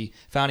part of the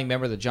founding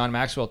member of the John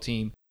Maxwell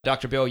team,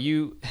 Dr. Bill,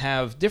 you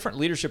have different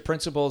leadership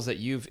principles that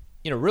you've,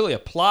 really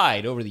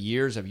applied over the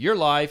years of your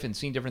life and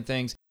seen different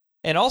things.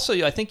 And also,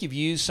 I think you've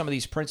used some of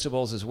these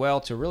principles as well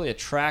to really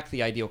attract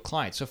the ideal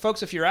client. So,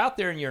 folks, if you're out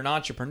there and you're an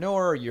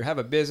entrepreneur or you have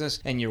a business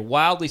and you're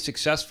wildly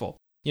successful,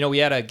 we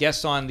had a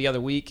guest on the other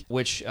week,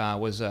 which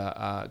was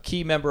a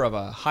key member of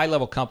a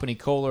high-level company,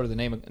 Kohler, the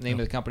name of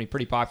the company,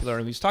 pretty popular.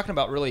 And he was talking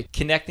about really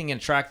connecting and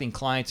attracting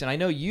clients. And I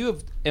know you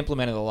have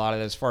implemented a lot of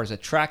that as far as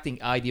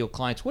attracting ideal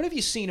clients. What have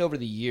you seen over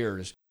the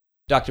years,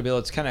 Dr. Bill?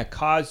 It's kind of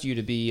caused you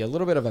to be a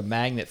little bit of a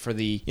magnet for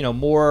the,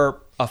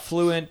 more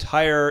affluent,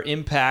 higher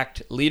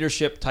impact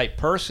leadership type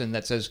person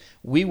that says,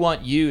 we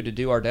want you to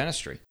do our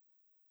dentistry.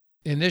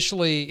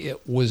 Initially,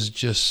 it was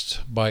just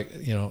by,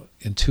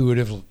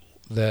 intuitive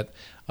that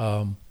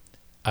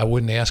I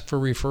wouldn't ask for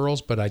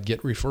referrals, but I'd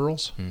get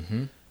referrals.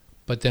 Mm-hmm.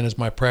 But then as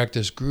my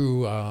practice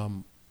grew, I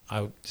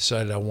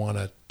decided I want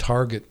to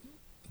target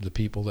the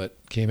people that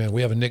came in.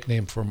 We have a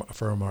nickname from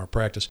our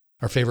practice.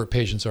 Our favorite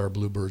patients are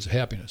bluebirds of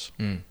happiness.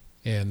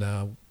 And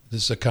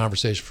this is a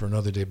conversation for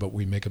another day, but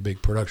we make a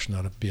big production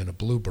out of being a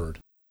bluebird.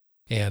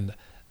 And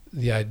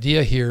the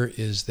idea here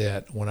is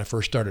that when I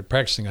first started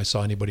practicing, I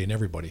saw anybody and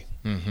everybody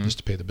just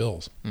to pay the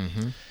bills.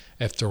 Mm-hmm.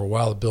 After a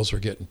while, the bills were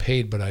getting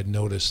paid, but I'd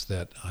noticed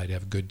that I'd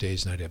have good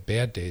days and I'd have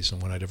bad days.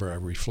 And whenever I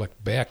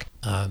reflect back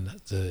on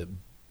the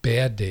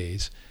bad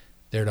days,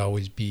 there'd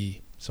always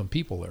be some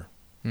people there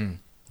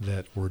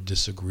that were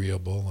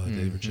disagreeable. And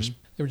they were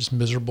just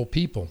miserable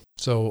people.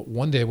 So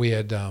one day we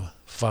had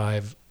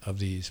 5 of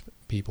these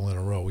people in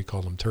a row. We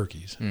called them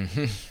turkeys.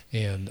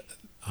 And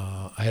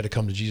I had to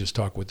come to Jesus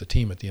talk with the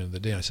team at the end of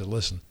the day. I said,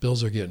 listen,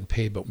 bills are getting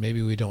paid, but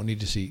maybe we don't need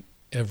to see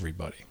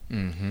everybody.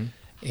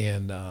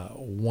 And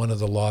one of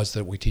the laws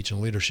that we teach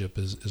in leadership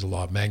is a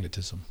law of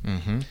magnetism.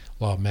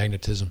 Law of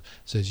magnetism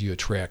says you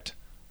attract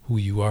who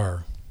you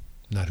are,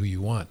 not who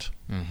you want.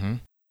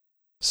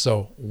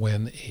 So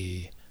when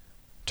a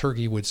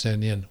turkey would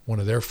send in one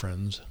of their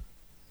friends,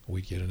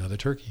 we'd get another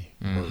turkey.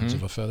 Birds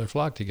of a feather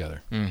flock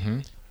together. Mm-hmm.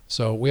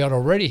 So we had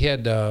already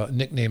had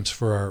nicknames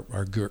for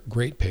our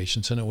great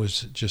patients, and it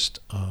was just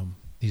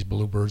these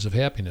bluebirds of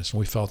happiness. And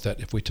we felt that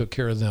if we took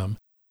care of them,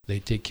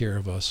 they'd take care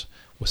of us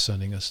with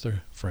sending us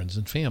their friends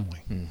and family.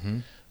 Mm-hmm.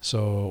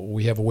 So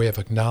we have a way of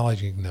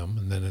acknowledging them,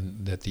 and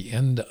then at the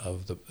end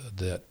of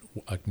that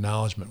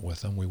acknowledgement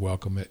with them, we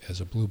welcome it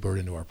as a bluebird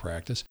into our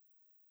practice.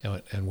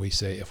 And we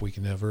say, if we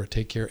can ever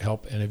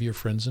help any of your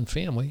friends and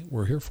family,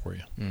 we're here for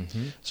you.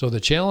 Mm-hmm. So the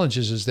challenge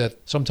is that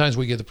sometimes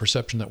we get the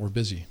perception that we're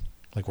busy,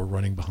 like we're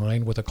running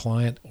behind with a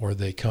client, or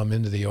they come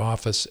into the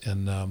office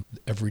and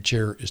every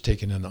chair is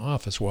taken in the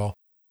office. Well,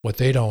 what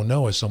they don't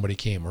know is somebody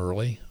came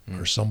early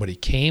or somebody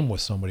came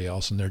with somebody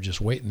else, and they're just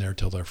waiting there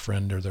till their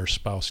friend or their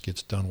spouse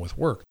gets done with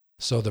work.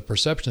 So the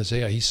perception is,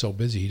 yeah, he's so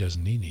busy, he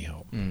doesn't need any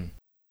help.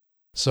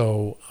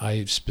 So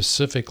I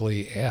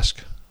specifically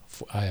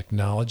I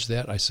acknowledge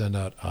that. I send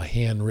out a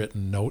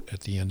handwritten note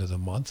at the end of the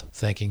month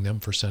thanking them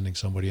for sending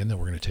somebody in, that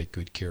we're going to take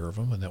good care of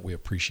them and that we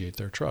appreciate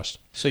their trust.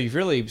 So you've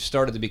really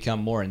started to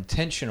become more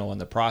intentional in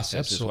the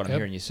process, is what I'm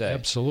hearing you say.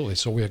 Absolutely.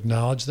 So we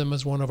acknowledge them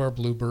as one of our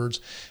bluebirds.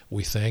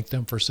 We thank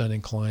them for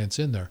sending clients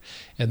in there.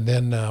 And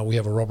then we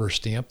have a rubber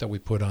stamp that we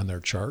put on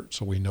their chart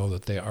so we know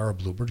that they are a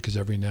bluebird, because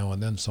every now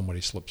and then somebody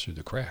slips through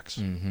the cracks.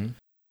 Mm-hmm.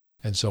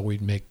 And so we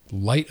make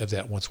light of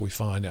that once we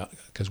find out,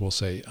 because we'll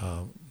say,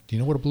 do you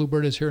know what a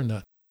bluebird is here?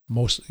 And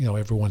most,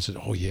 everyone says,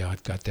 oh yeah,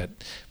 I've got that.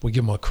 We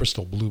give them a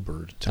crystal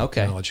bluebird to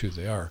acknowledge who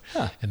they are.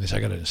 Huh. And they say, I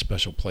got it in a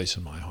special place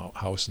in my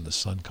house and the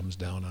sun comes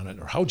down on it.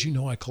 Or how'd you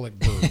know I collect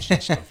birds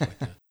and stuff like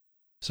that?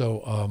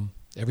 So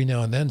every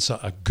now and then,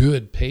 a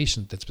good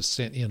patient that's been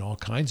sent in all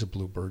kinds of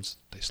bluebirds,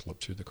 they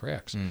slip through the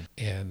cracks.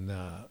 And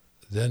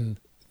then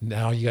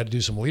now you got to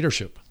do some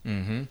leadership.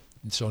 Mm-hmm.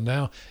 And so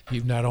now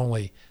you've not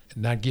only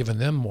not given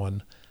them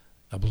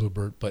a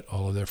bluebird, but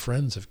all of their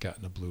friends have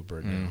gotten a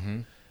bluebird now. Mm-hmm.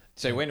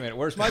 Say, wait a minute,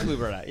 where's my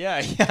bluebird at?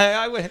 Yeah,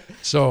 I went.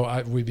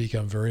 So we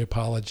become very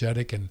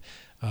apologetic, and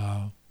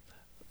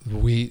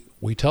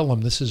we tell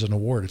them this is an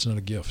award; it's not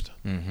a gift.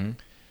 Mm-hmm.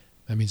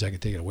 That means I can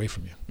take it away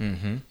from you.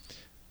 Mm-hmm.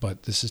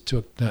 But this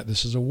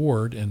is an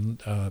award,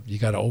 and you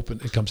got to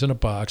open. It comes in a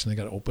box, and they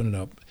got to open it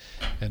up.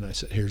 And I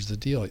said, "Here's the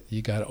deal: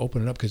 you got to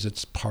open it up because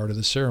it's part of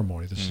the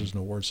ceremony. This is an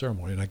award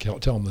ceremony." And I tell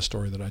them the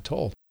story that I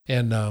told,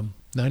 and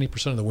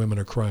 90% of the women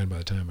are crying by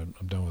the time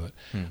I'm done with it.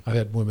 I've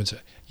had women say,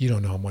 "You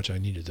don't know how much I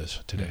needed this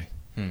today."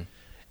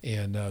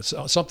 And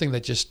so something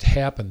that just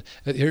happened.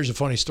 Here's a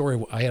funny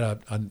story. I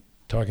had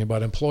talking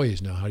about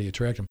employees now. How do you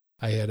attract them?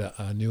 I had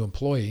a new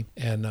employee,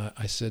 and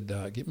I said,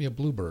 "Get me a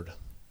bluebird."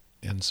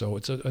 And so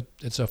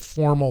it's a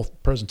formal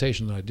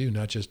presentation that I do,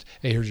 not just,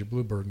 "Hey, here's your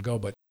bluebird and go."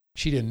 But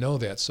she didn't know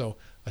that, so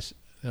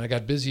I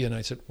got busy, and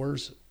I said,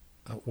 "Where's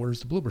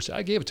the bluebird?" So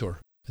I gave it to her,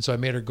 and so I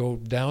made her go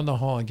down the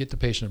hall and get the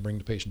patient and bring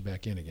the patient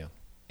back in again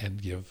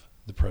and give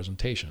the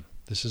presentation.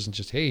 This isn't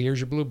just, "Hey, here's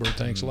your bluebird,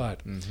 thanks a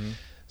lot." Mm-hmm.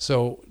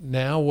 So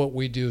now what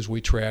we do is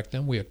we track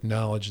them, we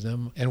acknowledge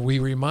them, and we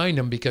remind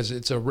them, because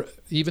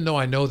even though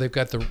I know they've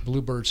got the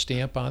bluebird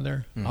stamp on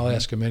there, I'll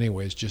ask them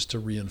anyways just to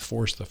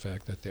reinforce the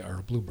fact that they are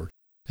a bluebird.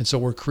 And so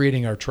we're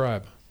creating our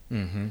tribe.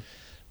 Mm-hmm.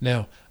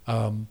 Now,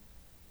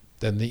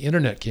 then the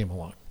internet came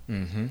along,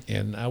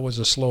 and I was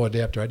a slow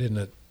adapter. I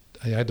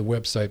had the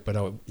website, but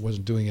I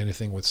wasn't doing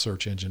anything with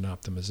search engine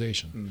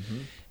optimization.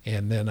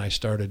 And then I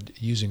started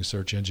using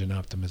search engine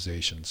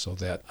optimization, so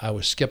that I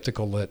was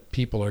skeptical that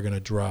people are going to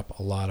drop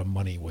a lot of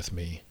money with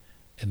me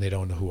and they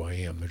don't know who I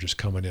am. They're just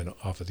coming in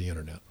off of the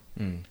internet.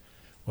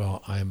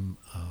 Well,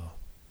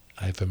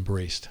 I've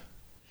embraced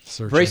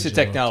search Embrace the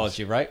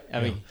technology, right? I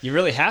mean, you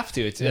really have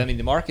to. I mean,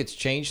 the market's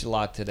changed a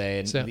lot today.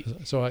 And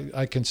so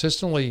I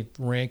consistently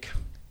rank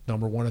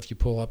number one if you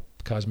pull up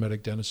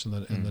cosmetic dentists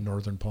in the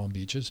northern Palm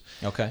Beaches.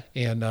 Okay.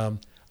 And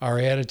our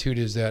attitude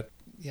is that,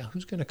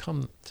 who's going to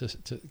come to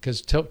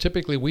because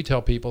typically we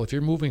tell people, if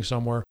you're moving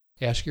somewhere,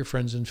 ask your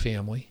friends and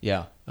family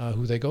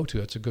who they go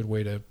to. It's a good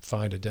way to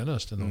find a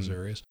dentist in those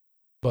areas.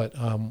 But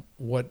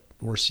what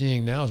we're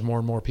seeing now is more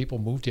and more people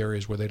move to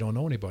areas where they don't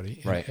know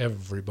anybody. And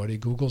everybody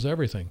Googles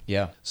everything.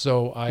 Yeah.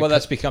 So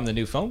that's become the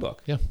new phone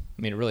book. Yeah.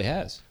 I mean, it really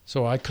has.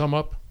 So I come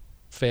up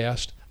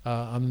fast.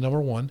 I'm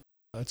number one.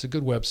 It's a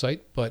good website,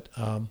 but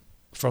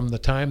from the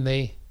time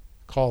they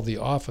call the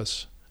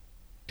office,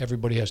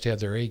 everybody has to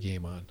have their A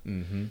game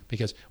on,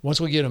 because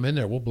once we get them in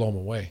there, we'll blow them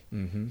away.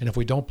 And if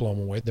we don't blow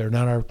them away, they're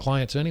not our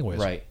clients anyways.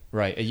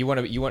 Right. You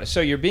want to.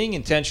 So you're being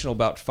intentional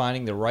about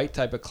finding the right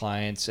type of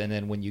clients, and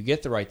then when you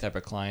get the right type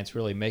of clients,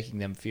 really making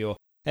them feel.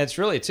 And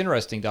it's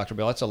interesting, Dr.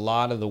 Bill. That's a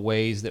lot of the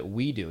ways that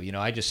we do.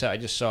 I just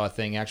saw a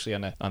thing actually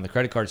on the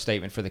credit card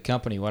statement for the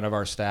company. One of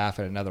our staff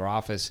at another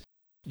office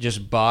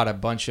just bought a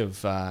bunch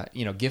of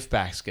gift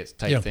baskets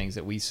type things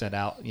that we send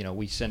out.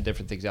 We send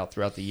different things out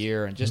throughout the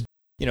year, and just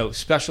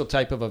special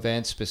type of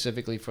events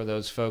specifically for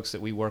those folks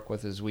that we work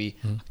with as we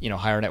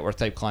higher net worth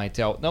type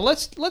clientele. Now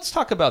let's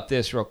talk about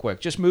this real quick.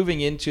 Just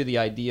moving into the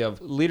idea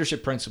of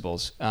leadership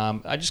principles.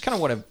 I just kind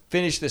of want to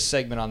finish this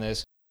segment on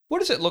this. What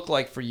does it look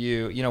like for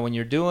you? When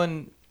you're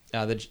doing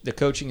the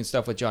coaching and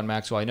stuff with John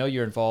Maxwell. I know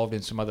you're involved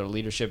in some other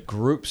leadership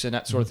groups and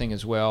that sort of thing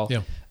as well.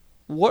 Yeah.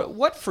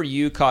 What for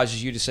you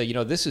causes you to say,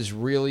 this is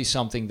really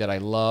something that I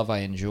love, I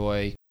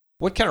enjoy?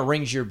 What kind of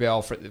rings your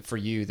bell for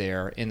you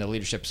there in the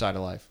leadership side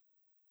of life?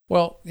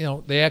 Well,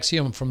 the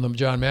axiom from the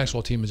John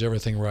Maxwell team is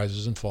everything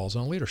rises and falls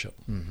on leadership.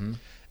 Mm-hmm.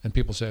 And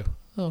people say,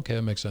 oh, okay,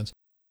 that makes sense.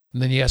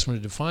 And then you ask them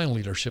to define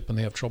leadership, and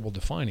they have trouble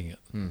defining it.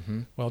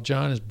 Mm-hmm. Well,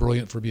 John is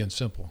brilliant for being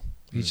simple.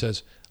 He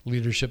says,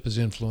 leadership is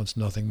influence,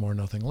 nothing more,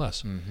 nothing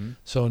less. Mm-hmm.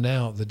 So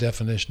now the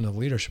definition of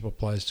leadership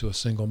applies to a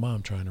single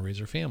mom trying to raise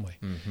her family.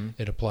 Mm-hmm.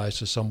 It applies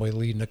to somebody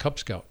leading a Cub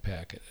Scout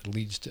pack.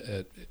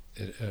 It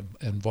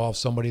involves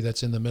somebody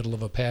that's in the middle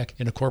of a pack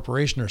in a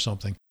corporation or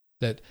something.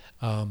 That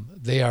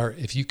they are,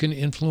 if you can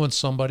influence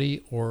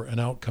somebody or an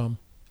outcome,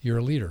 you're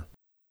a leader.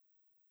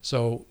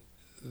 So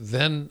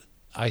then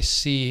I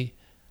see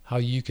how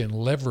you can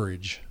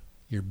leverage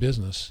your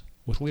business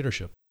with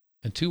leadership.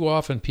 And too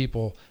often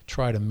people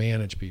try to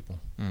manage people.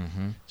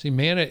 Mm-hmm. See,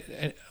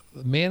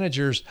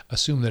 managers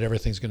assume that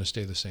everything's going to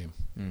stay the same.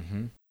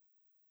 Mm-hmm.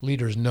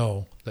 Leaders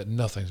know that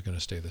nothing's going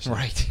to stay the same.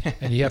 Right.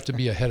 And you have to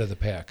be ahead of the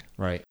pack.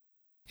 Right.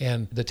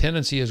 And the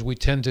tendency is we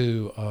tend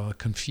to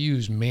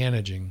confuse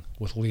managing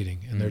with leading,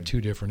 and they're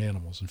two different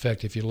animals. In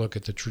fact, if you look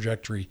at the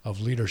trajectory of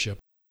leadership,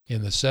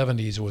 in the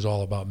 70s, it was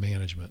all about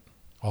management,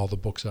 all the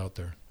books out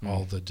there,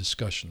 all the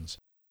discussions.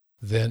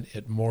 Then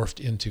it morphed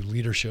into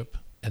leadership,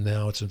 and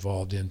now it's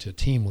evolved into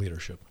team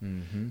leadership,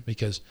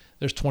 because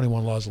there's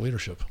 21 laws of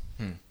leadership.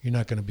 You're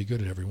not going to be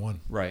good at every one.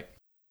 Right.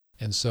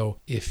 And so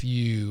if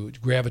you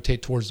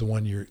gravitate towards the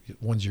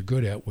ones you're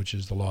good at, which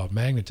is the law of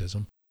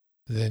magnetism,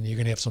 then you're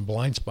going to have some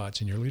blind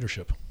spots in your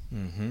leadership.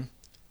 Mm-hmm.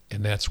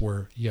 And that's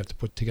where you have to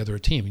put together a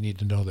team. You need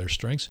to know their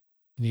strengths.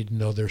 You need to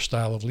know their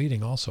style of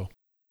leading also,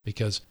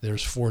 because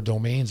there's 4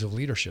 domains of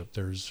leadership.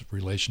 There's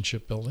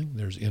relationship building,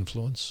 there's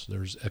influence,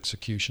 there's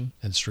execution,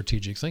 and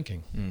strategic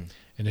thinking.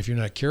 And if you're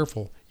not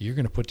careful, you're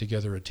going to put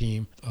together a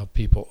team of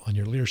people on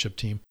your leadership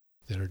team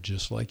that are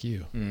just like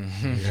you.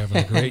 Mm-hmm. You're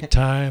having a great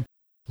time,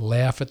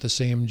 laugh at the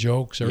same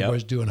jokes,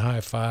 everybody's doing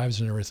high fives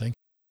and everything.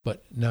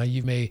 But now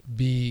you may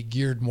be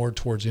geared more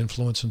towards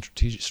influence and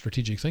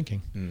strategic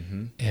thinking,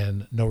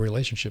 and no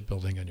relationship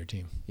building on your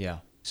team. Yeah.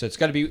 So it's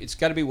got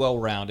to be well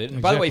rounded. And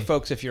Exactly. by the way,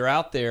 folks, if you're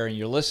out there and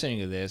you're listening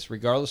to this,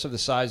 regardless of the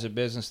size of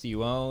business that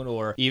you own,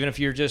 or even if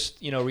you're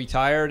just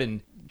retired and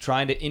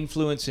trying to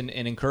influence and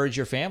encourage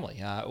your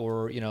family,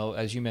 or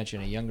as you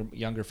mentioned, a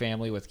younger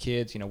family with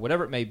kids,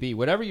 whatever it may be,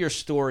 whatever your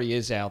story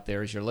is out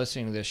there as you're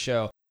listening to this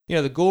show.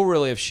 The goal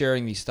really of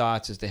sharing these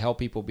thoughts is to help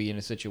people be in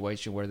a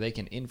situation where they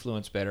can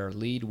influence better,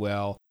 lead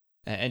well,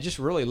 and just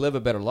really live a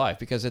better life.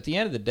 Because at the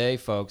end of the day,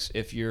 folks,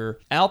 if you're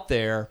out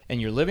there and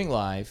you're living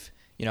life,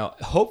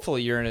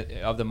 hopefully you're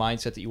of the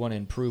mindset that you want to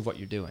improve what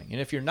you're doing. And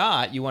if you're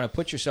not, you want to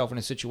put yourself in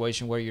a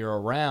situation where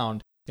you're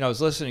around. I was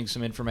listening to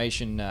some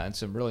information and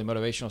some really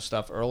motivational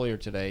stuff earlier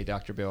today,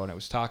 Dr. Bill, and it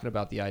was talking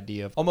about the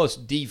idea of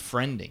almost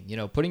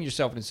defriending, putting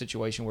yourself in a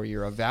situation where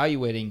you're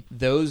evaluating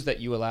those that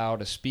you allow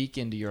to speak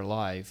into your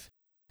life,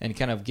 and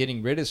kind of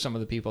getting rid of some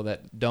of the people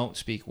that don't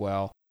speak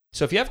well.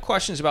 So if you have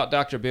questions about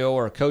Dr. Bill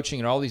or coaching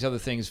and all these other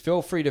things,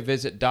 feel free to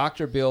visit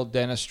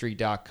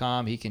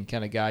drbilldentistry.com. He can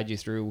kind of guide you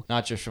through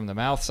not just from the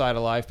mouth side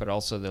of life, but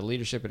also the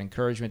leadership and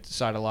encouragement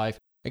side of life.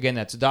 Again,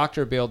 that's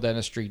Dr. Bill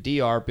Dentistry,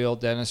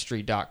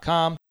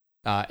 drbilldentistry.com.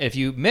 If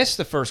you missed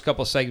the first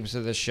couple segments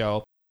of this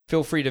show,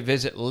 feel free to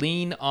visit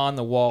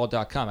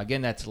leanonthewall.com.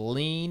 Again, that's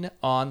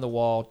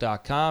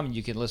leanonthewall.com.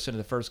 You can listen to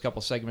the first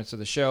couple segments of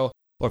the show.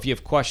 Or if you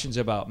have questions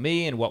about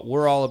me and what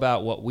we're all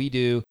about, what we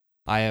do,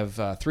 I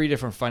have 3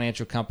 different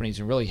financial companies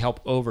and really help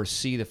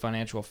oversee the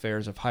financial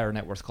affairs of higher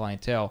net worth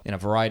clientele in a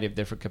variety of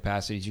different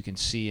capacities. You can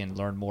see and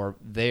learn more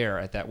there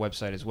at that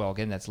website as well.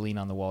 Again, that's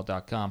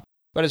leanonthewall.com.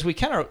 But as we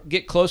kind of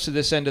get close to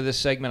this end of this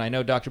segment, I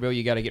know, Dr. Bill,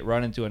 you got to get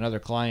running to another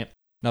client,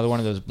 another one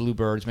of those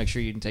bluebirds. Make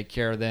sure you can take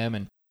care of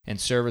them and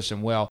service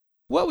them well.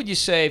 What would you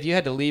say if you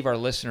had to leave our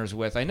listeners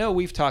with? I know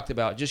we've talked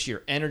about just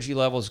your energy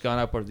levels gone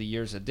up over the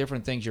years, the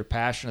different things you're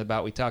passionate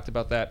about. We talked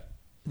about that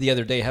the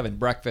other day having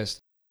breakfast.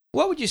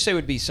 What would you say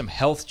would be some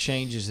health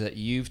changes that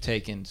you've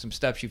taken, some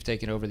steps you've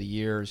taken over the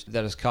years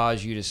that has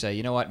caused you to say,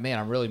 you know what, man,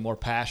 I'm really more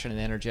passionate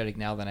and energetic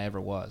now than I ever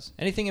was?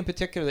 Anything in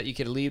particular that you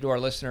could leave to our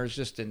listeners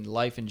just in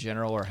life in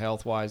general or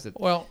health-wise?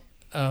 Well,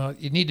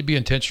 you need to be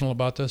intentional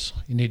about this.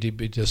 You need to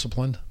be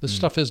disciplined. This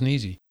stuff isn't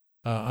easy.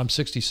 I'm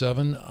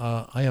 67.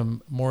 I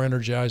am more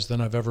energized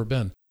than I've ever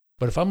been.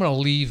 But if I'm going to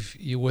leave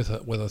you with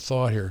a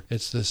thought here,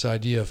 it's this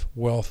idea of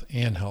wealth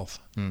and health.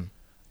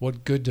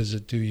 What good does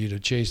it do you to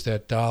chase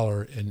that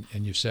dollar and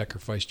you've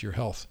sacrificed your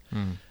health?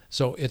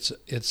 So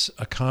it's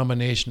a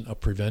combination of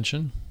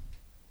prevention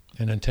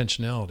and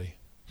intentionality.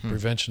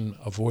 Prevention,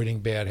 avoiding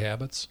bad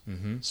habits,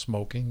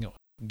 smoking,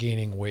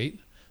 gaining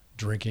weight,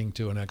 drinking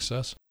to an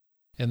excess,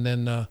 and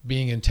then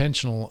being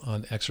intentional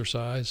on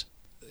exercise.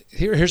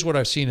 Here's what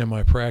I've seen in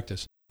my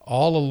practice.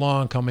 All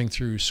along coming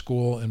through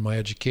school and my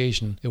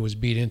education, it was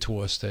beat into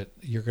us that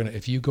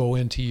if you go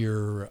into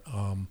your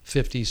 50s,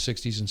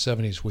 60s, and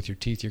 70s with your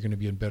teeth, you're going to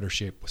be in better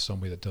shape with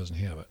somebody that doesn't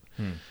have it.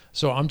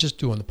 So I'm just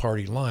doing the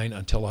party line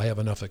until I have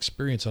enough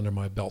experience under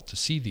my belt to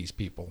see these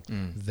people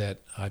that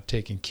I've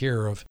taken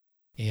care of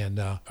And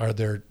are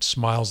their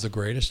smiles the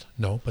greatest?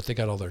 No, but they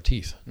got all their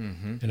teeth.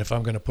 Mm-hmm. And if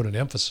I'm going to put an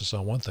emphasis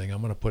on one thing,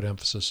 I'm going to put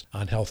emphasis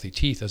on healthy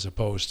teeth as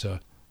opposed to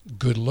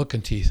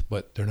good-looking teeth,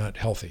 but they're not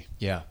healthy.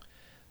 Yeah.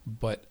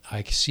 But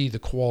I see the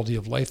quality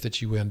of life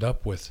that you end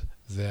up with,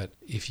 that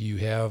if you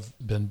have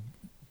been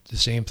the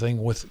same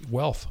thing with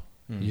wealth,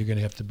 you're going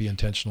to have to be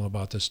intentional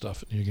about this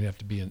stuff. You're going to have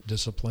to be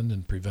disciplined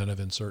and preventive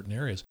in certain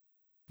areas.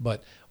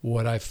 But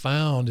what I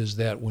found is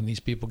that when these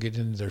people get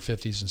into their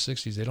 50s and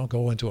 60s, they don't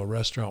go into a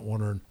restaurant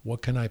wondering,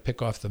 what can I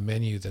pick off the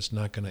menu that's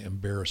not going to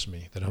embarrass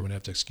me, that I'm going to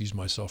have to excuse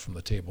myself from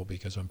the table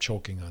because I'm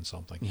choking on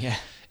something. Yeah.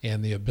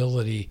 And the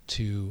ability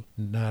to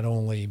not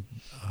only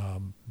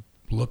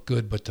look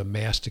good, but to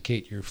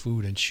masticate your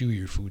food and chew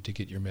your food to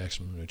get your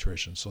maximum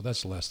nutrition. So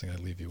that's the last thing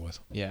I'd leave you with.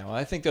 Yeah, well,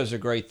 I think those are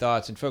great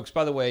thoughts. And folks,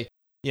 by the way,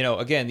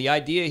 again, the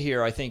idea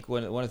here, I think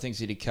one of the things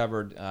that he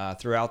covered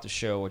throughout the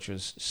show, which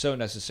was so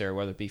necessary,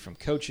 whether it be from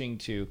coaching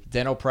to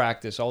dental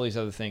practice, all these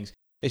other things,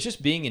 it's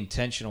just being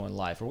intentional in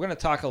life. We're going to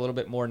talk a little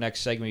bit more next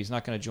segment. He's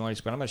not going to join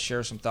us, but I'm going to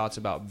share some thoughts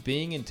about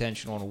being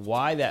intentional and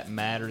why that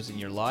matters in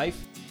your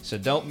life. So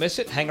don't miss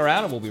it. Hang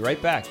around, and we'll be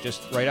right back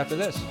just right after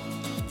this.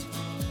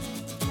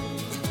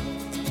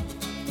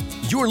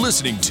 You're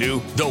listening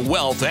to The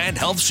Wealth and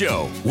Health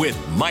Show with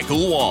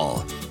Michael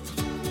Wall.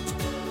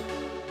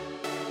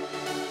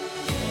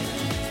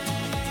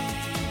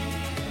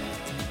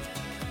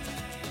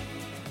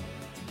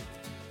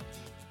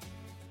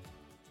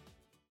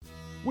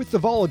 With the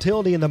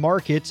volatility in the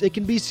markets, it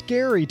can be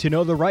scary to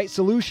know the right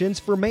solutions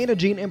for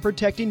managing and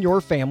protecting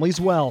your family's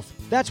wealth.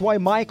 That's why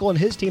Michael and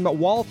his team at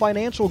Wall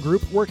Financial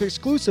Group work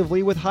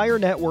exclusively with higher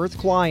net worth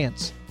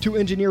clients to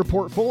engineer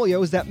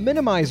portfolios that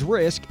minimize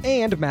risk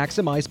and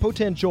maximize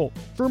potential.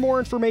 For more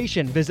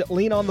information, visit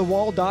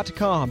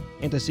leanonthewall.com.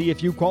 And to see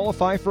if you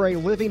qualify for a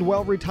Living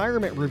Well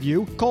retirement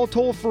review, call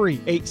toll-free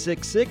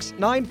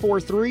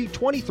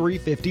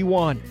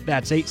 866-943-2351.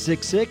 That's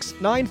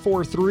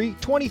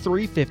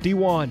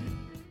 866-943-2351.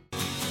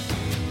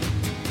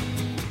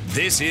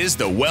 This is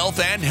The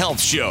Wealth and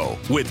Health Show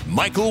with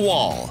Michael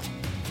Wall.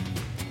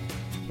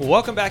 Well,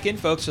 welcome back in,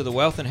 folks, to The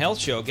Wealth and Health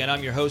Show. Again,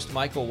 I'm your host,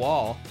 Michael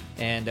Wall.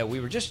 And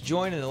we were just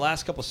joined in the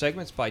last couple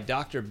segments by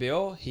Dr.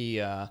 Bill.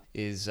 He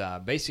is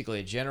basically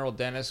a general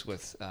dentist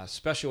with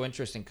special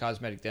interest in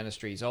cosmetic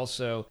dentistry. He's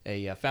also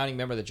a founding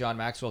member of the John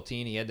Maxwell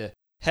team. He had to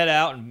head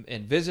out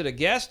and visit a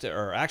guest,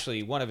 or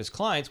actually one of his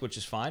clients, which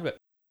is fine. But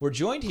we're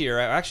joined here.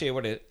 Actually, I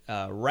want to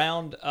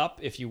round up,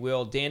 if you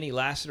will, Danny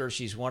Lassiter.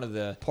 She's one of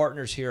the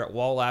partners here at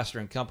Wall,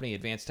 Lassiter & Company,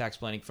 advanced tax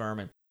planning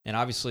firm. And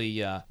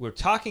obviously, we're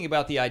talking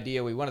about the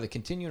idea. We wanted to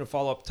continue to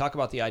follow up, talk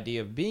about the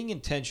idea of being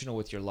intentional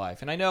with your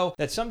life. And I know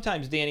that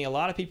sometimes, Danny, a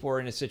lot of people are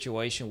in a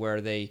situation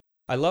where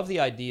I love the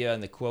idea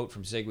and the quote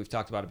from Zig, we've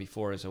talked about it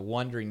before, is a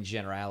wandering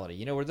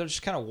generality, where they're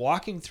just kind of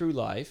walking through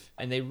life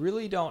and they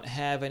really don't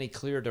have any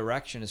clear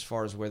direction as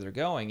far as where they're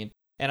going.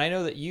 And I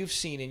know that you've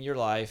seen in your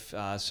life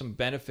some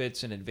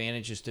benefits and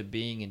advantages to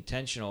being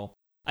intentional.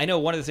 I know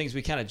one of the things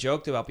we kind of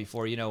joked about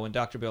before, when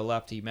Dr. Bill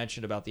left, he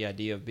mentioned about the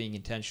idea of being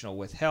intentional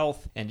with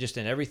health and just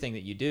in everything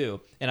that you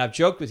do. And I've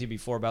joked with you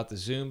before about the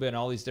Zumba and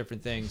all these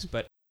different things.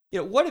 But,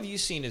 what have you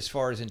seen as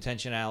far as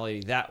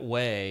intentionality that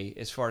way,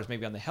 as far as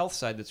maybe on the health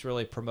side, that's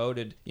really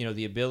promoted,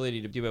 the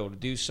ability to be able to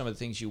do some of the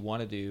things you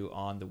want to do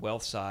on the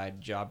wealth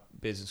side, job,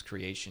 business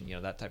creation,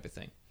 that type of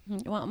thing?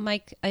 Well,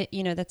 Mike,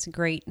 that's a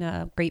great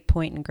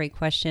point and great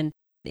question.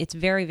 It's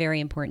very, very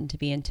important to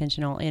be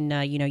intentional. And,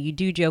 you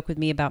do joke with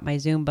me about my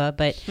Zumba,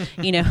 but,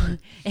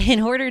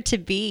 in order to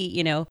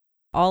be,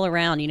 all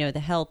around, the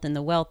health and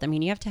the wealth,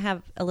 you have to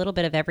have a little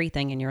bit of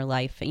everything in your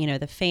life,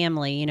 the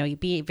family, you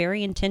be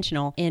very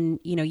intentional. And,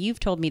 you've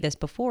told me this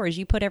before, is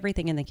you put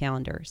everything in the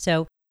calendar.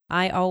 So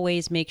I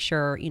always make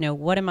sure,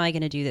 what am I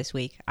going to do this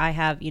week? I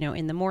have,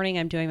 in the morning,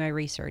 I'm doing my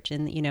research,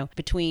 and,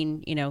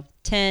 between,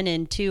 10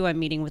 and 2, I'm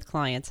meeting with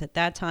clients. At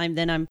that time,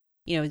 then I'm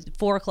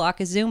 4 o'clock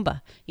is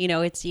Zumba.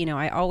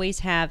 I always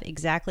have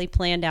exactly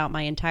planned out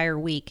my entire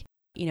week,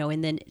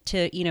 and then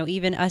to,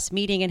 even us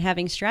meeting and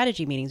having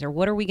strategy meetings, or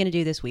what are we going to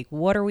do this week?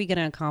 What are we going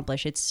to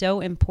accomplish? It's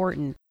so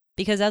important,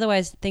 because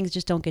otherwise things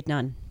just don't get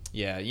done.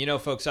 Yeah.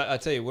 Folks, I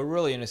tell you, we're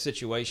really in a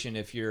situation,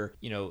 if you're,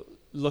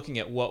 looking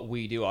at what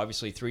we do,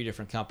 obviously 3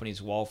 different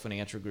companies, Wall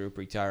Financial Group,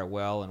 Retire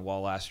Well, and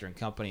Wall, Lassiter &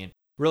 Company. And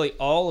really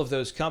all of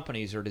those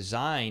companies are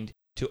designed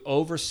to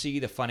oversee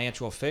the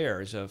financial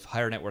affairs of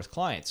higher net worth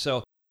clients.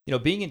 So,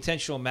 being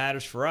intentional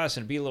matters for us,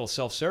 and be a little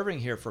self-serving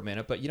here for a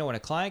minute. But, when a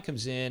client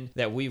comes in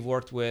that we've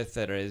worked with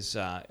that is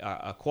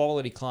a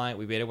quality client,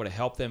 we've been able to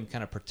help them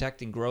kind of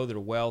protect and grow their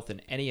wealth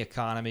in any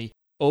economy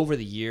over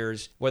the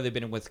years, whether they've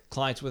been with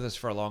clients with us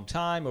for a long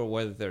time, or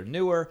whether they're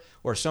newer,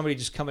 or somebody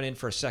just coming in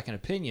for a second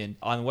opinion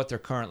on what they're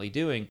currently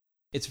doing.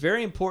 It's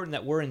very important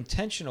that we're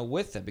intentional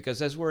with them,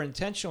 because as we're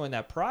intentional in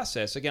that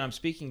process, again, I'm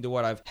speaking to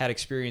what I've had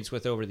experience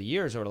with over the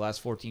years, over the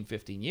last 14,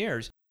 15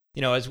 years,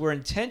 as we're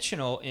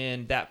intentional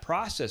in that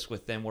process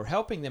with them, we're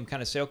helping them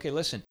kind of say, okay,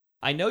 listen,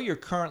 I know you're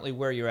currently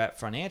where you're at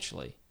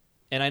financially,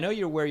 and I know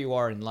you're where you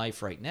are in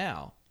life right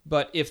now,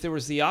 But if there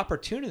was the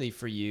opportunity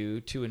for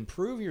you to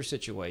improve your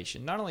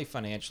situation, not only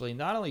financially,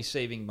 not only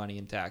saving money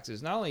in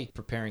taxes, not only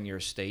preparing your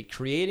estate,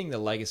 creating the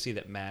legacy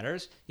that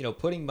matters,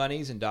 putting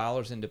monies and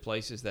dollars into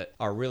places that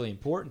are really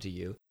important to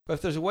you. But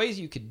if there's ways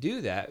you could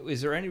do that,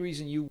 is there any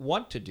reason you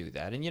want to do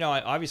that? And,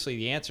 obviously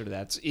the answer to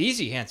that's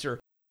easy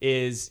answer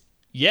is,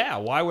 yeah,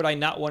 why would I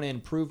not want to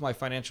improve my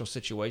financial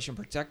situation,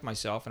 protect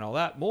myself and all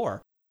that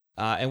more?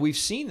 And we've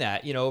seen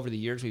that, over the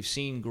years, we've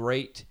seen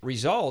great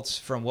results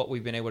from what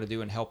we've been able to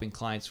do in helping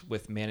clients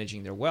with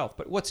managing their wealth.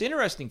 But what's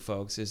interesting,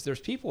 folks, is there's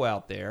people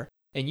out there,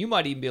 and you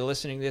might even be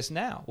listening to this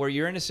now, where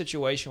you're in a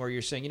situation where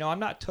you're saying, I'm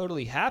not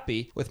totally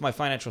happy with my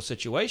financial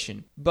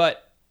situation,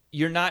 but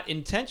you're not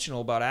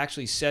intentional about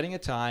actually setting a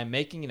time,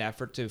 making an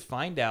effort to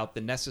find out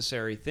the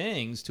necessary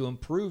things to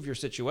improve your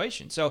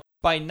situation. So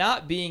by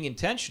not being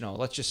intentional,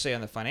 let's just say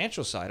on the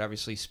financial side,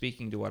 obviously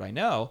speaking to what I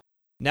know,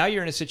 now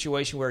you're in a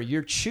situation where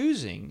you're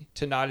choosing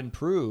to not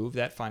improve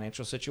that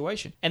financial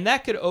situation. And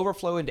that could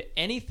overflow into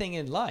anything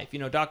in life.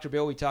 Dr.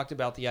 Bill, we talked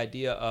about the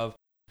idea of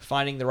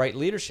finding the right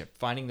leadership,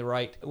 finding the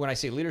right, when I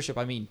say leadership,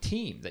 I mean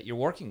team that you're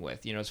working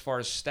with, as far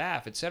as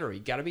staff, et cetera. You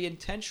got to be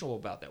intentional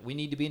about that. We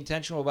need to be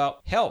intentional about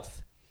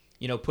health,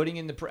 putting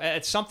in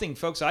it's something,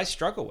 folks, I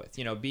struggle with,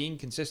 being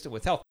consistent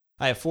with health.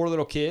 I have 4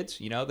 little kids,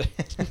 the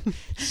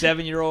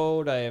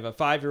 7-year-old, I have a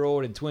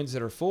 5-year-old and twins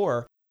that are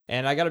 4.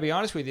 And I got to be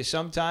honest with you,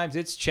 sometimes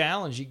it's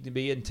challenging to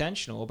be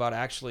intentional about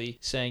actually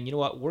saying, you know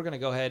what, we're going to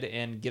go ahead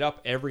and get up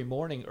every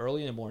morning,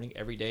 early in the morning,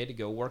 every day to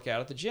go work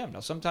out at the gym.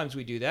 Now, sometimes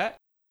we do that,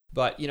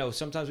 but,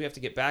 sometimes we have to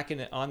get back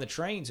on the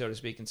train, so to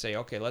speak, and say,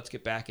 okay, let's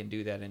get back and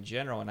do that in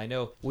general. And I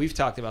know we've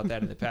talked about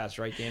that in the past,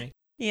 right, Danny?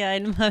 Yeah,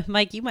 and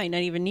Mike, you might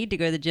not even need to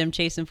go to the gym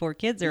chasing 4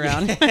 kids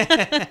around.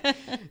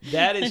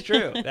 That is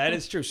true. That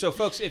is true. So,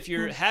 folks, if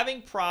you're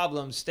having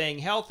problems staying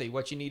healthy,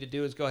 what you need to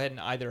do is go ahead and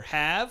either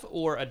have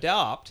or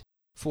adopt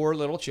 4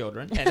 little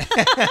children. And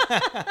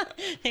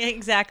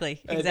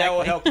Exactly. That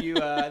will help you.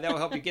 That will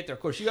help you get there. Of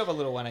course, you have a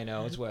little one, I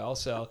know, as well.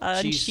 So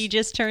she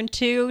just turned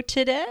 2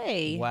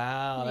 today.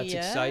 Wow, that's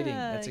exciting.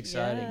 That's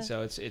exciting. Yeah.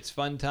 So it's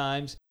fun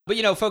times. But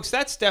folks,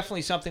 that's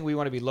definitely something we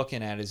want to be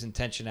looking at is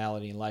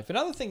intentionality in life.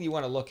 Another thing you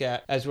want to look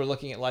at as we're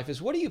looking at life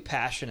is, what are you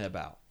passionate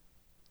about?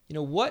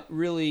 What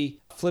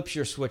really flips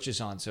your switches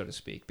on, so to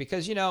speak?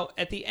 Because,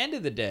 at the end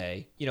of the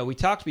day, we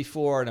talked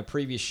before in a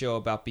previous show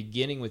about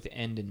beginning with the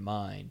end in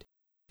mind.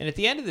 And at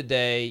the end of the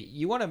day,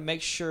 you want to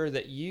make sure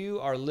that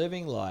you are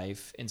living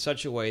life in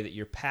such a way that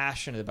you're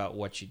passionate about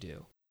what you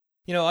do.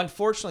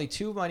 Unfortunately,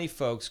 too many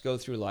folks go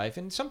through life,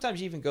 and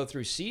sometimes even go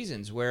through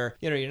seasons where,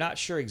 you're not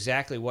sure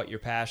exactly what you're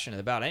passionate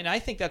about. And I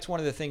think that's one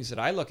of the things that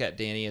I look at,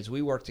 Danny, as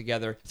we work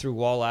together through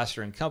Wall,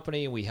 Lassiter &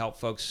 Company, and we help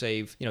folks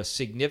save,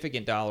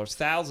 significant dollars,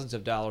 thousands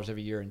of dollars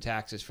every year in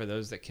taxes for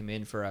those that come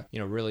in for a,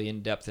 really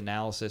in-depth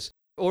analysis.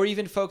 Or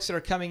even folks that are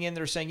coming in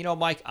that are saying,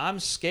 Mike, I'm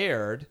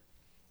scared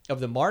of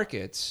the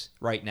markets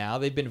right now.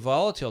 They've been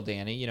volatile,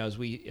 Danny, as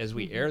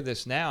we air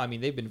this now. I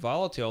mean, they've been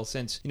volatile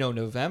since,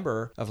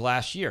 November of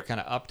last year, kind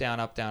of up, down,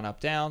 up, down,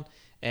 up, down.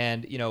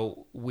 And,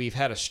 we've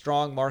had a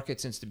strong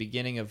market since the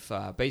beginning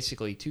of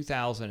basically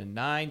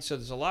 2009. So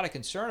there's a lot of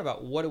concern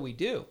about what do we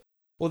do?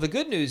 Well, the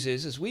good news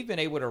is we've been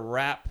able to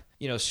wrap,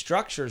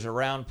 structures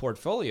around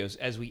portfolios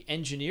as we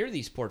engineer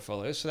these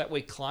portfolios so that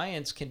way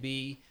clients can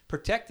be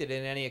protected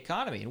in any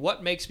economy. And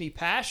what makes me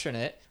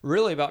passionate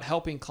really about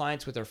helping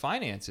clients with their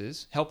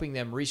finances, helping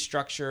them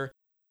restructure,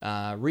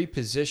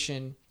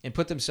 reposition, and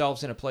put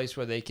themselves in a place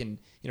where they can,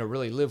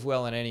 really live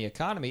well in any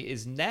economy,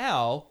 is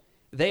now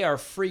they are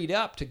freed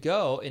up to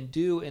go and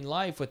do in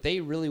life what they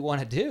really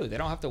want to do. They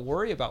don't have to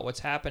worry about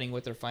what's happening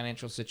with their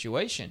financial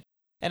situation.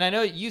 And I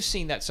know you've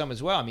seen that some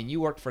as well. I mean, you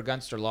worked for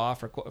Gunster Law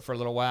for a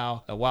little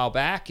while,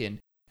 back, and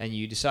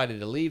you decided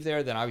to leave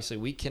there. Then obviously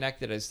we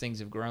connected as things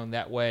have grown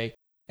that way.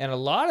 And a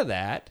lot of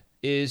that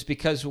is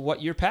because of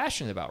what you're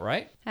passionate about,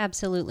 right?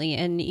 Absolutely.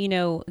 And,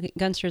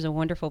 Gunster's a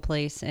wonderful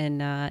place,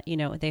 and,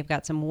 they've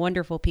got some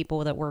wonderful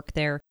people that work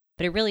there.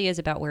 But it really is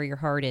about where your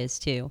heart is,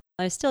 too.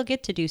 I still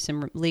get to do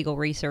some legal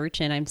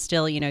research, and I'm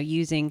still,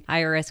 using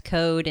IRS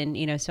code.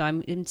 And, so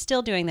I'm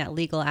still doing that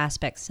legal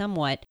aspect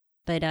somewhat.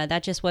 But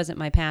that just wasn't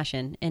my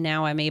passion. And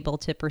now I'm able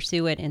to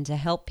pursue it and to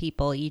help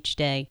people each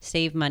day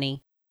save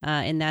money.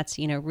 And that's,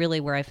 really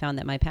where I found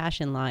that my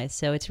passion lies.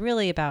 So it's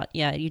really about,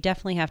 you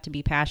definitely have to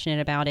be passionate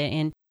about it.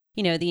 And,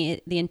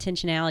 the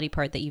intentionality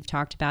part that you've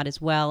talked about as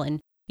well. And,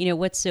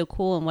 what's so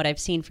cool and what I've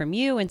seen from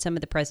you and some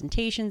of the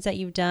presentations that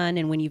you've done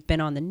and when you've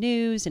been on the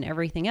news and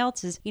everything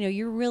else is,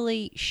 you're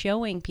really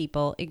showing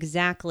people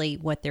exactly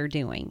what they're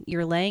doing.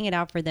 You're laying it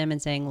out for them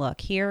and saying,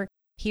 look, here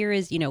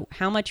is,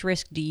 how much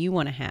risk do you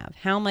want to have?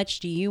 How much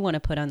do you want to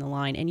put on the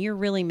line? And you're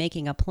really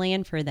making a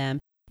plan for them.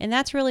 And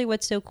that's really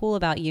what's so cool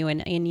about you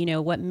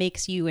and what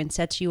makes you and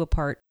sets you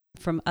apart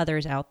from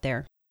others out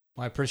there.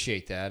 Well, I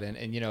appreciate that. And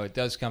it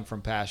does come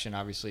from passion,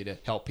 obviously, to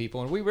help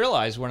people. And we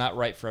realize we're not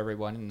right for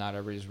everyone and not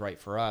everybody's right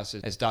for us.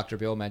 As Dr.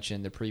 Bill mentioned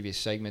in the previous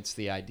segments,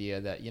 the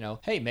idea that,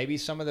 hey, maybe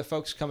some of the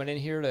folks coming in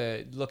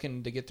here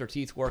looking to get their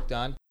teeth work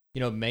done,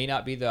 may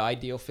not be the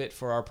ideal fit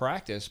for our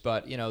practice.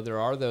 But, there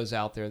are those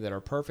out there that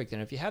are perfect.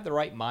 And if you have the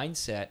right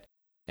mindset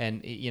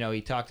And,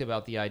 he talked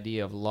about the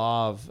idea of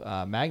law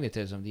of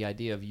magnetism, the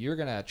idea of you're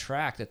going to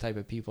attract the type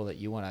of people that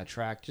you want to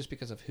attract just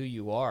because of who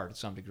you are to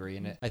some degree.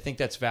 And I think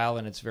that's valid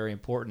and it's very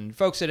important.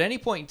 Folks, at any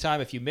point in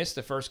time, if you missed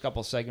the first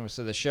couple segments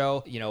of the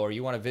show, or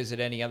you want to visit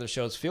any other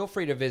shows, feel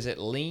free to visit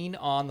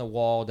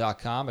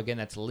leanonthewall.com. Again,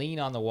 that's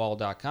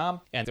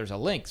leanonthewall.com. And there's a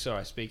link, so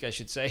I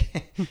should say,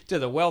 to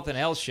the Wealth and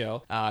Health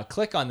Show.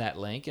 Click on that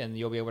link and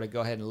you'll be able to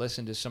go ahead and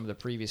listen to some of the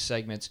previous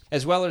segments.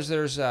 As well as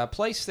there's a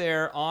place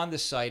there on the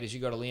site as you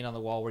go to Lean on the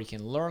Wall where you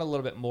can learn a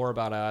little bit more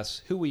about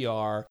us, who we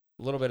are,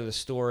 a little bit of the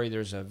story.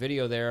 There's a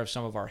video there of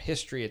some of our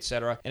history,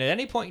 etc. And at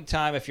any point in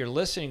time, if you're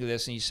listening to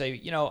this and you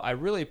say, I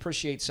really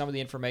appreciate some of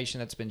the information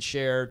that's been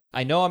shared.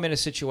 I know I'm in a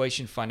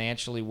situation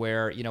financially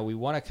where, we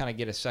want to kind of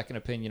get a second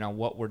opinion on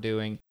what we're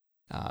doing.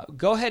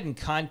 Go ahead and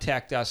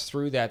contact us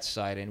through that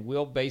site, and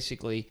we'll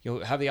basically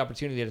you'll have the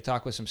opportunity to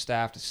talk with some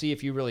staff to see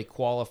if you really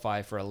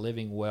qualify for a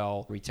Living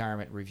Well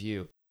retirement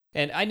review.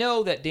 And I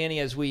know that, Danny,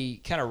 as we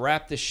kind of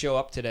wrap this show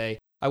up today,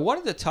 I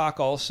wanted to talk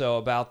also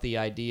about the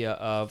idea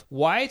of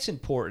why it's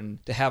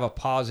important to have a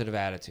positive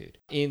attitude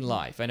in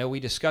life. I know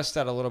we discussed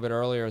that a little bit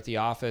earlier at the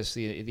office,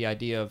 the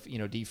idea of,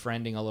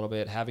 defriending a little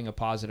bit, having a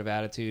positive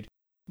attitude.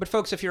 But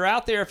folks, if you're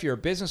out there, if you're a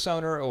business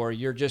owner or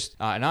you're just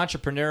an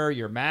entrepreneur,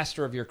 you're a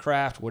master of your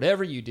craft,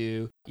 whatever you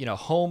do,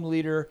 home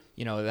leader,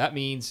 that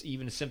means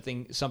even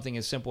something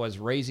as simple as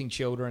raising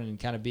children and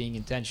kind of being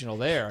intentional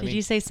there. Did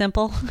you say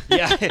simple?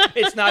 Yeah,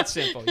 it's not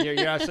simple.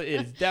 You're absolutely,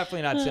 it's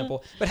definitely not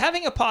simple. But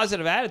having a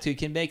positive attitude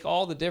can make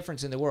all the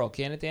difference in the world,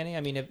 can it, Danny?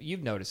 I mean, if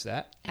you've noticed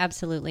that.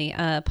 Absolutely.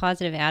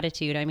 Positive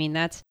attitude. I mean,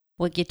 that's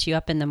what gets you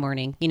up in the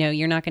morning.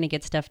 You're not going to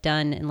get stuff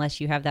done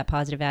unless you have that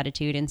positive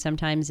attitude. And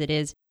sometimes it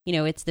is,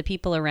 it's the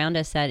people around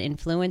us that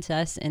influence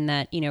us and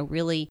that,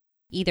 really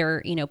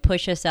either,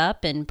 push us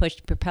up and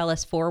propel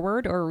us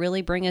forward or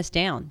really bring us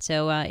down.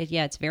 So,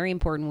 it's very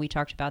important. We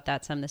talked about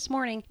that some this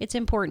morning. It's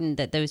important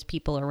that those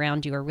people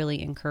around you are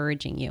really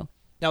encouraging you.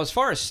 Now, as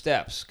far as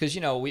steps, because,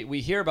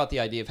 we hear about the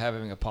idea of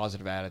having a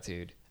positive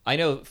attitude. I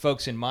know,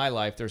 folks, in my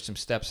life, there's some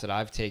steps that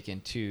I've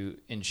taken to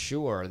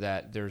ensure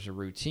that there's a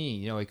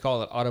routine. We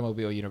call it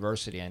Automobile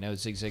University. I know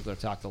Zig Ziglar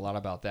talked a lot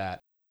about that.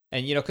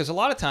 And, because a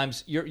lot of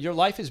times your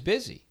life is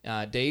busy.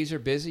 Days are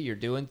busy. You're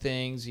doing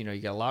things. You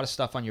got a lot of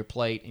stuff on your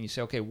plate. And you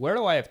say, okay, where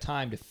do I have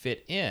time to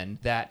fit in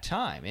that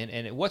time?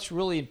 And what's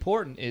really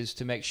important is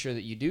to make sure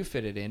that you do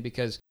fit it in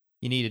because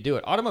you need to do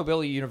it.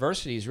 Automobile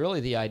University is really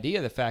the idea,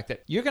 the fact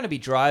that you're going to be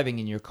driving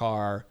in your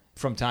car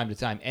from time to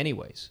time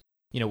anyways.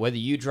 Whether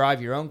you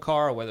drive your own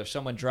car or whether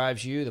someone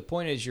drives you, the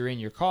point is you're in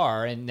your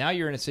car. And now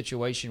you're in a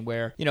situation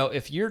where,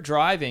 if you're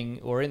driving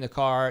or in the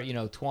car,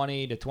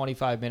 20 to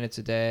 25 minutes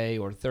a day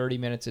or 30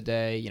 minutes a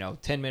day,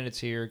 10 minutes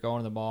here going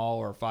to the mall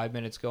or 5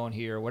 minutes going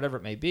here, whatever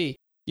it may be,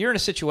 you're in a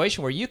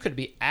situation where you could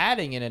be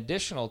adding an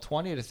additional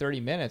 20 to 30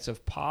 minutes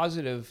of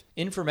positive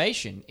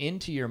information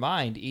into your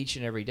mind each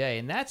and every day.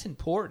 And that's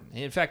important.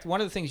 In fact,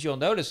 one of the things you'll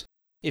notice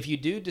if you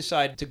do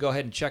decide to go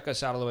ahead and check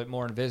us out a little bit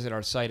more and visit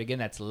our site, again,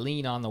 that's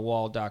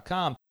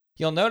leanonthewall.com,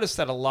 you'll notice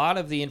that a lot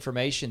of the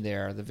information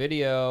there, the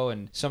video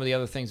and some of the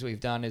other things we've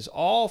done is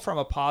all from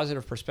a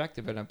positive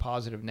perspective and a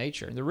positive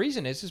nature. And the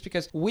reason is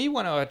because we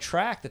want to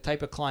attract the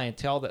type of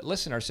clientele that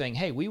are saying,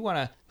 hey, we want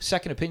a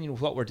second opinion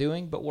with what we're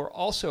doing, but we're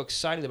also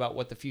excited about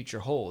what the future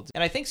holds.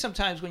 And I think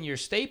sometimes when you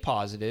stay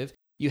positive,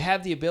 you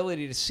have the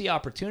ability to see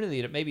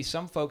opportunity that maybe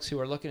some folks who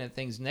are looking at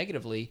things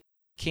negatively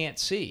can't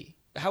see.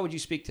 How would you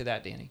speak to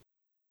that, Danny?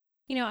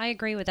 I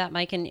agree with that,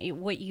 Mike. And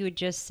what you had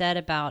just said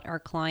about our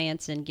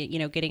clients and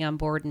getting on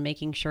board and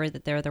making sure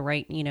that they're the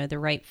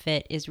right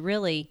fit is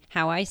really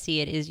how I see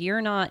it is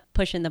you're not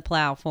pushing the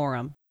plow for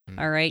them. Mm-hmm.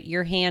 All right.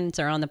 Your hands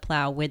are on the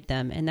plow with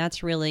them. And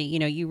that's really,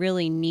 you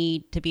really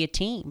need to be a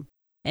team.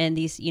 And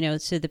these,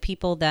 so the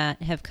people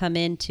that have come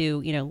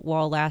into,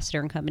 Wall,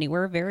 Lassiter and Company,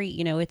 we're very,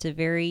 it's a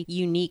very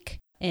unique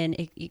and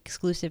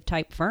exclusive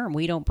type firm.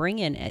 We don't bring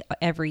in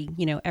every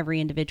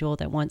individual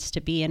that wants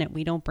to be in it.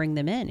 We don't bring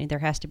them in. There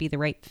has to be the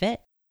right fit.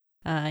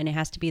 And it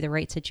has to be the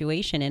right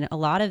situation. And a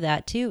lot of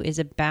that too is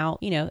about,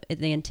 the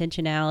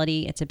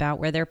intentionality. It's about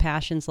where their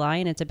passions lie,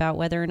 and it's about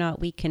whether or not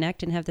we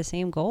connect and have the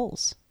same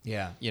goals.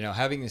 Yeah.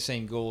 Having the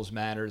same goals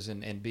matters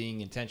and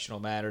being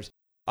intentional matters.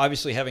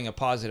 Obviously, having a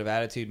positive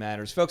attitude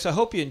matters. Folks, I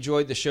hope you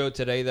enjoyed the show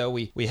today, though.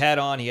 We had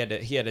on, he had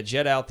a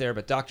jet out there,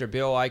 but Dr.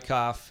 Bill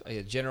Eickhoff,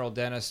 a general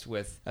dentist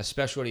with a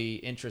specialty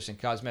interest in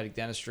cosmetic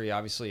dentistry,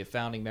 obviously a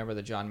founding member of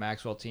the John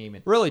Maxwell team,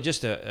 and really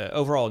just a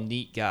overall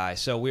neat guy.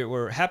 So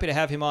we're happy to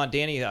have him on.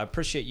 Danny, I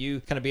appreciate you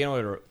kind of being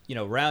able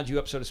to, round you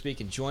up, so to speak,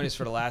 and join us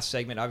for the last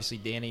segment. Obviously,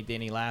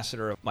 Danny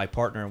Lassiter, my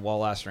partner in Wall,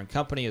 Lassiter &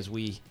 Company, as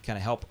we kind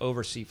of help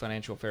oversee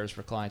financial affairs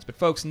for clients. But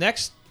folks,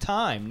 next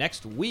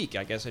week,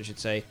 I guess I should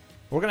say,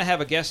 we're going to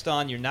have a guest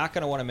on you're not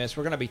going to want to miss.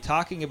 We're going to be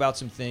talking about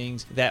some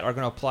things that are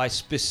going to apply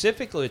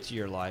specifically to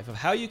your life, of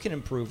how you can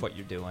improve what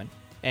you're doing.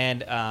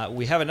 And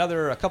we have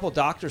a couple of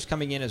doctors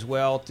coming in as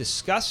well,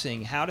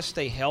 discussing how to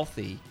stay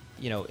healthy,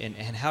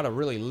 and how to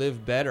really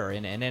live better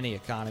in any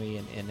economy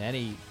and in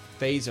any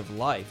phase of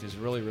life is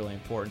really, really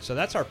important. So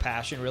that's our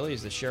passion, really,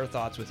 is to share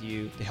thoughts with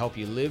you to help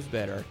you live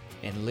better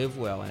and live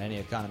well in any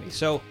economy.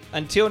 So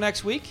until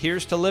next week,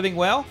 here's to living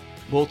well.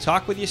 We'll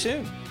talk with you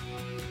soon.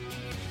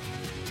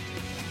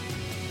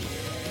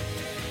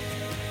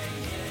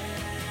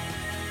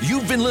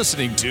 You've been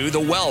listening to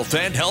The Wealth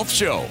and Health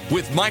Show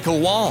with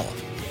Michael Wall.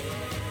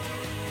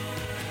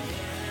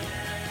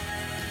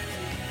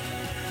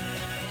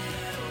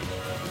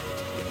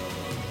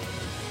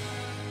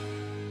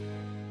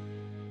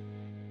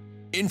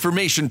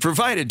 Information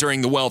provided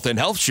during the Wealth and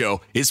Health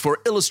Show is for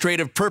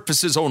illustrative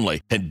purposes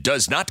only and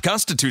does not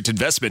constitute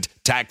investment,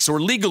 tax, or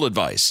legal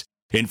advice.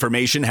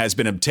 Information has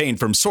been obtained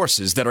from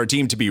sources that are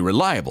deemed to be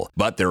reliable,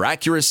 but their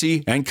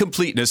accuracy and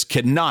completeness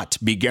cannot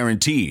be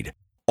guaranteed.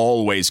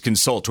 Always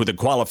consult with a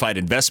qualified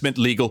investment,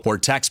 legal, or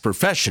tax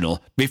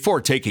professional before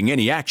taking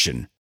any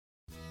action.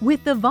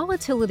 With the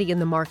volatility in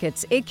the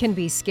markets, it can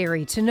be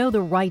scary to know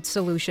the right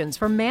solutions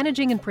for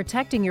managing and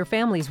protecting your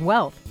family's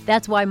wealth.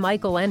 That's why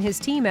Michael and his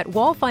team at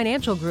Wall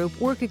Financial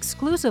Group work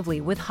exclusively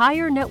with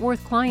higher net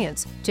worth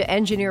clients to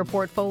engineer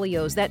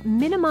portfolios that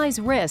minimize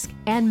risk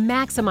and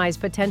maximize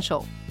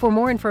potential. For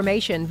more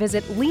information,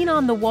 visit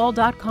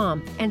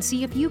leanonthewall.com and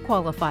see if you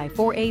qualify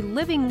for a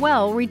Living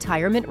Well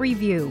retirement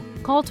review.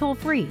 Call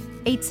toll-free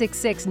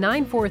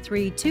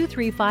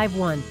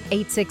 866-943-2351,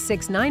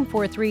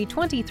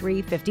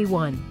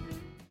 866-943-2351.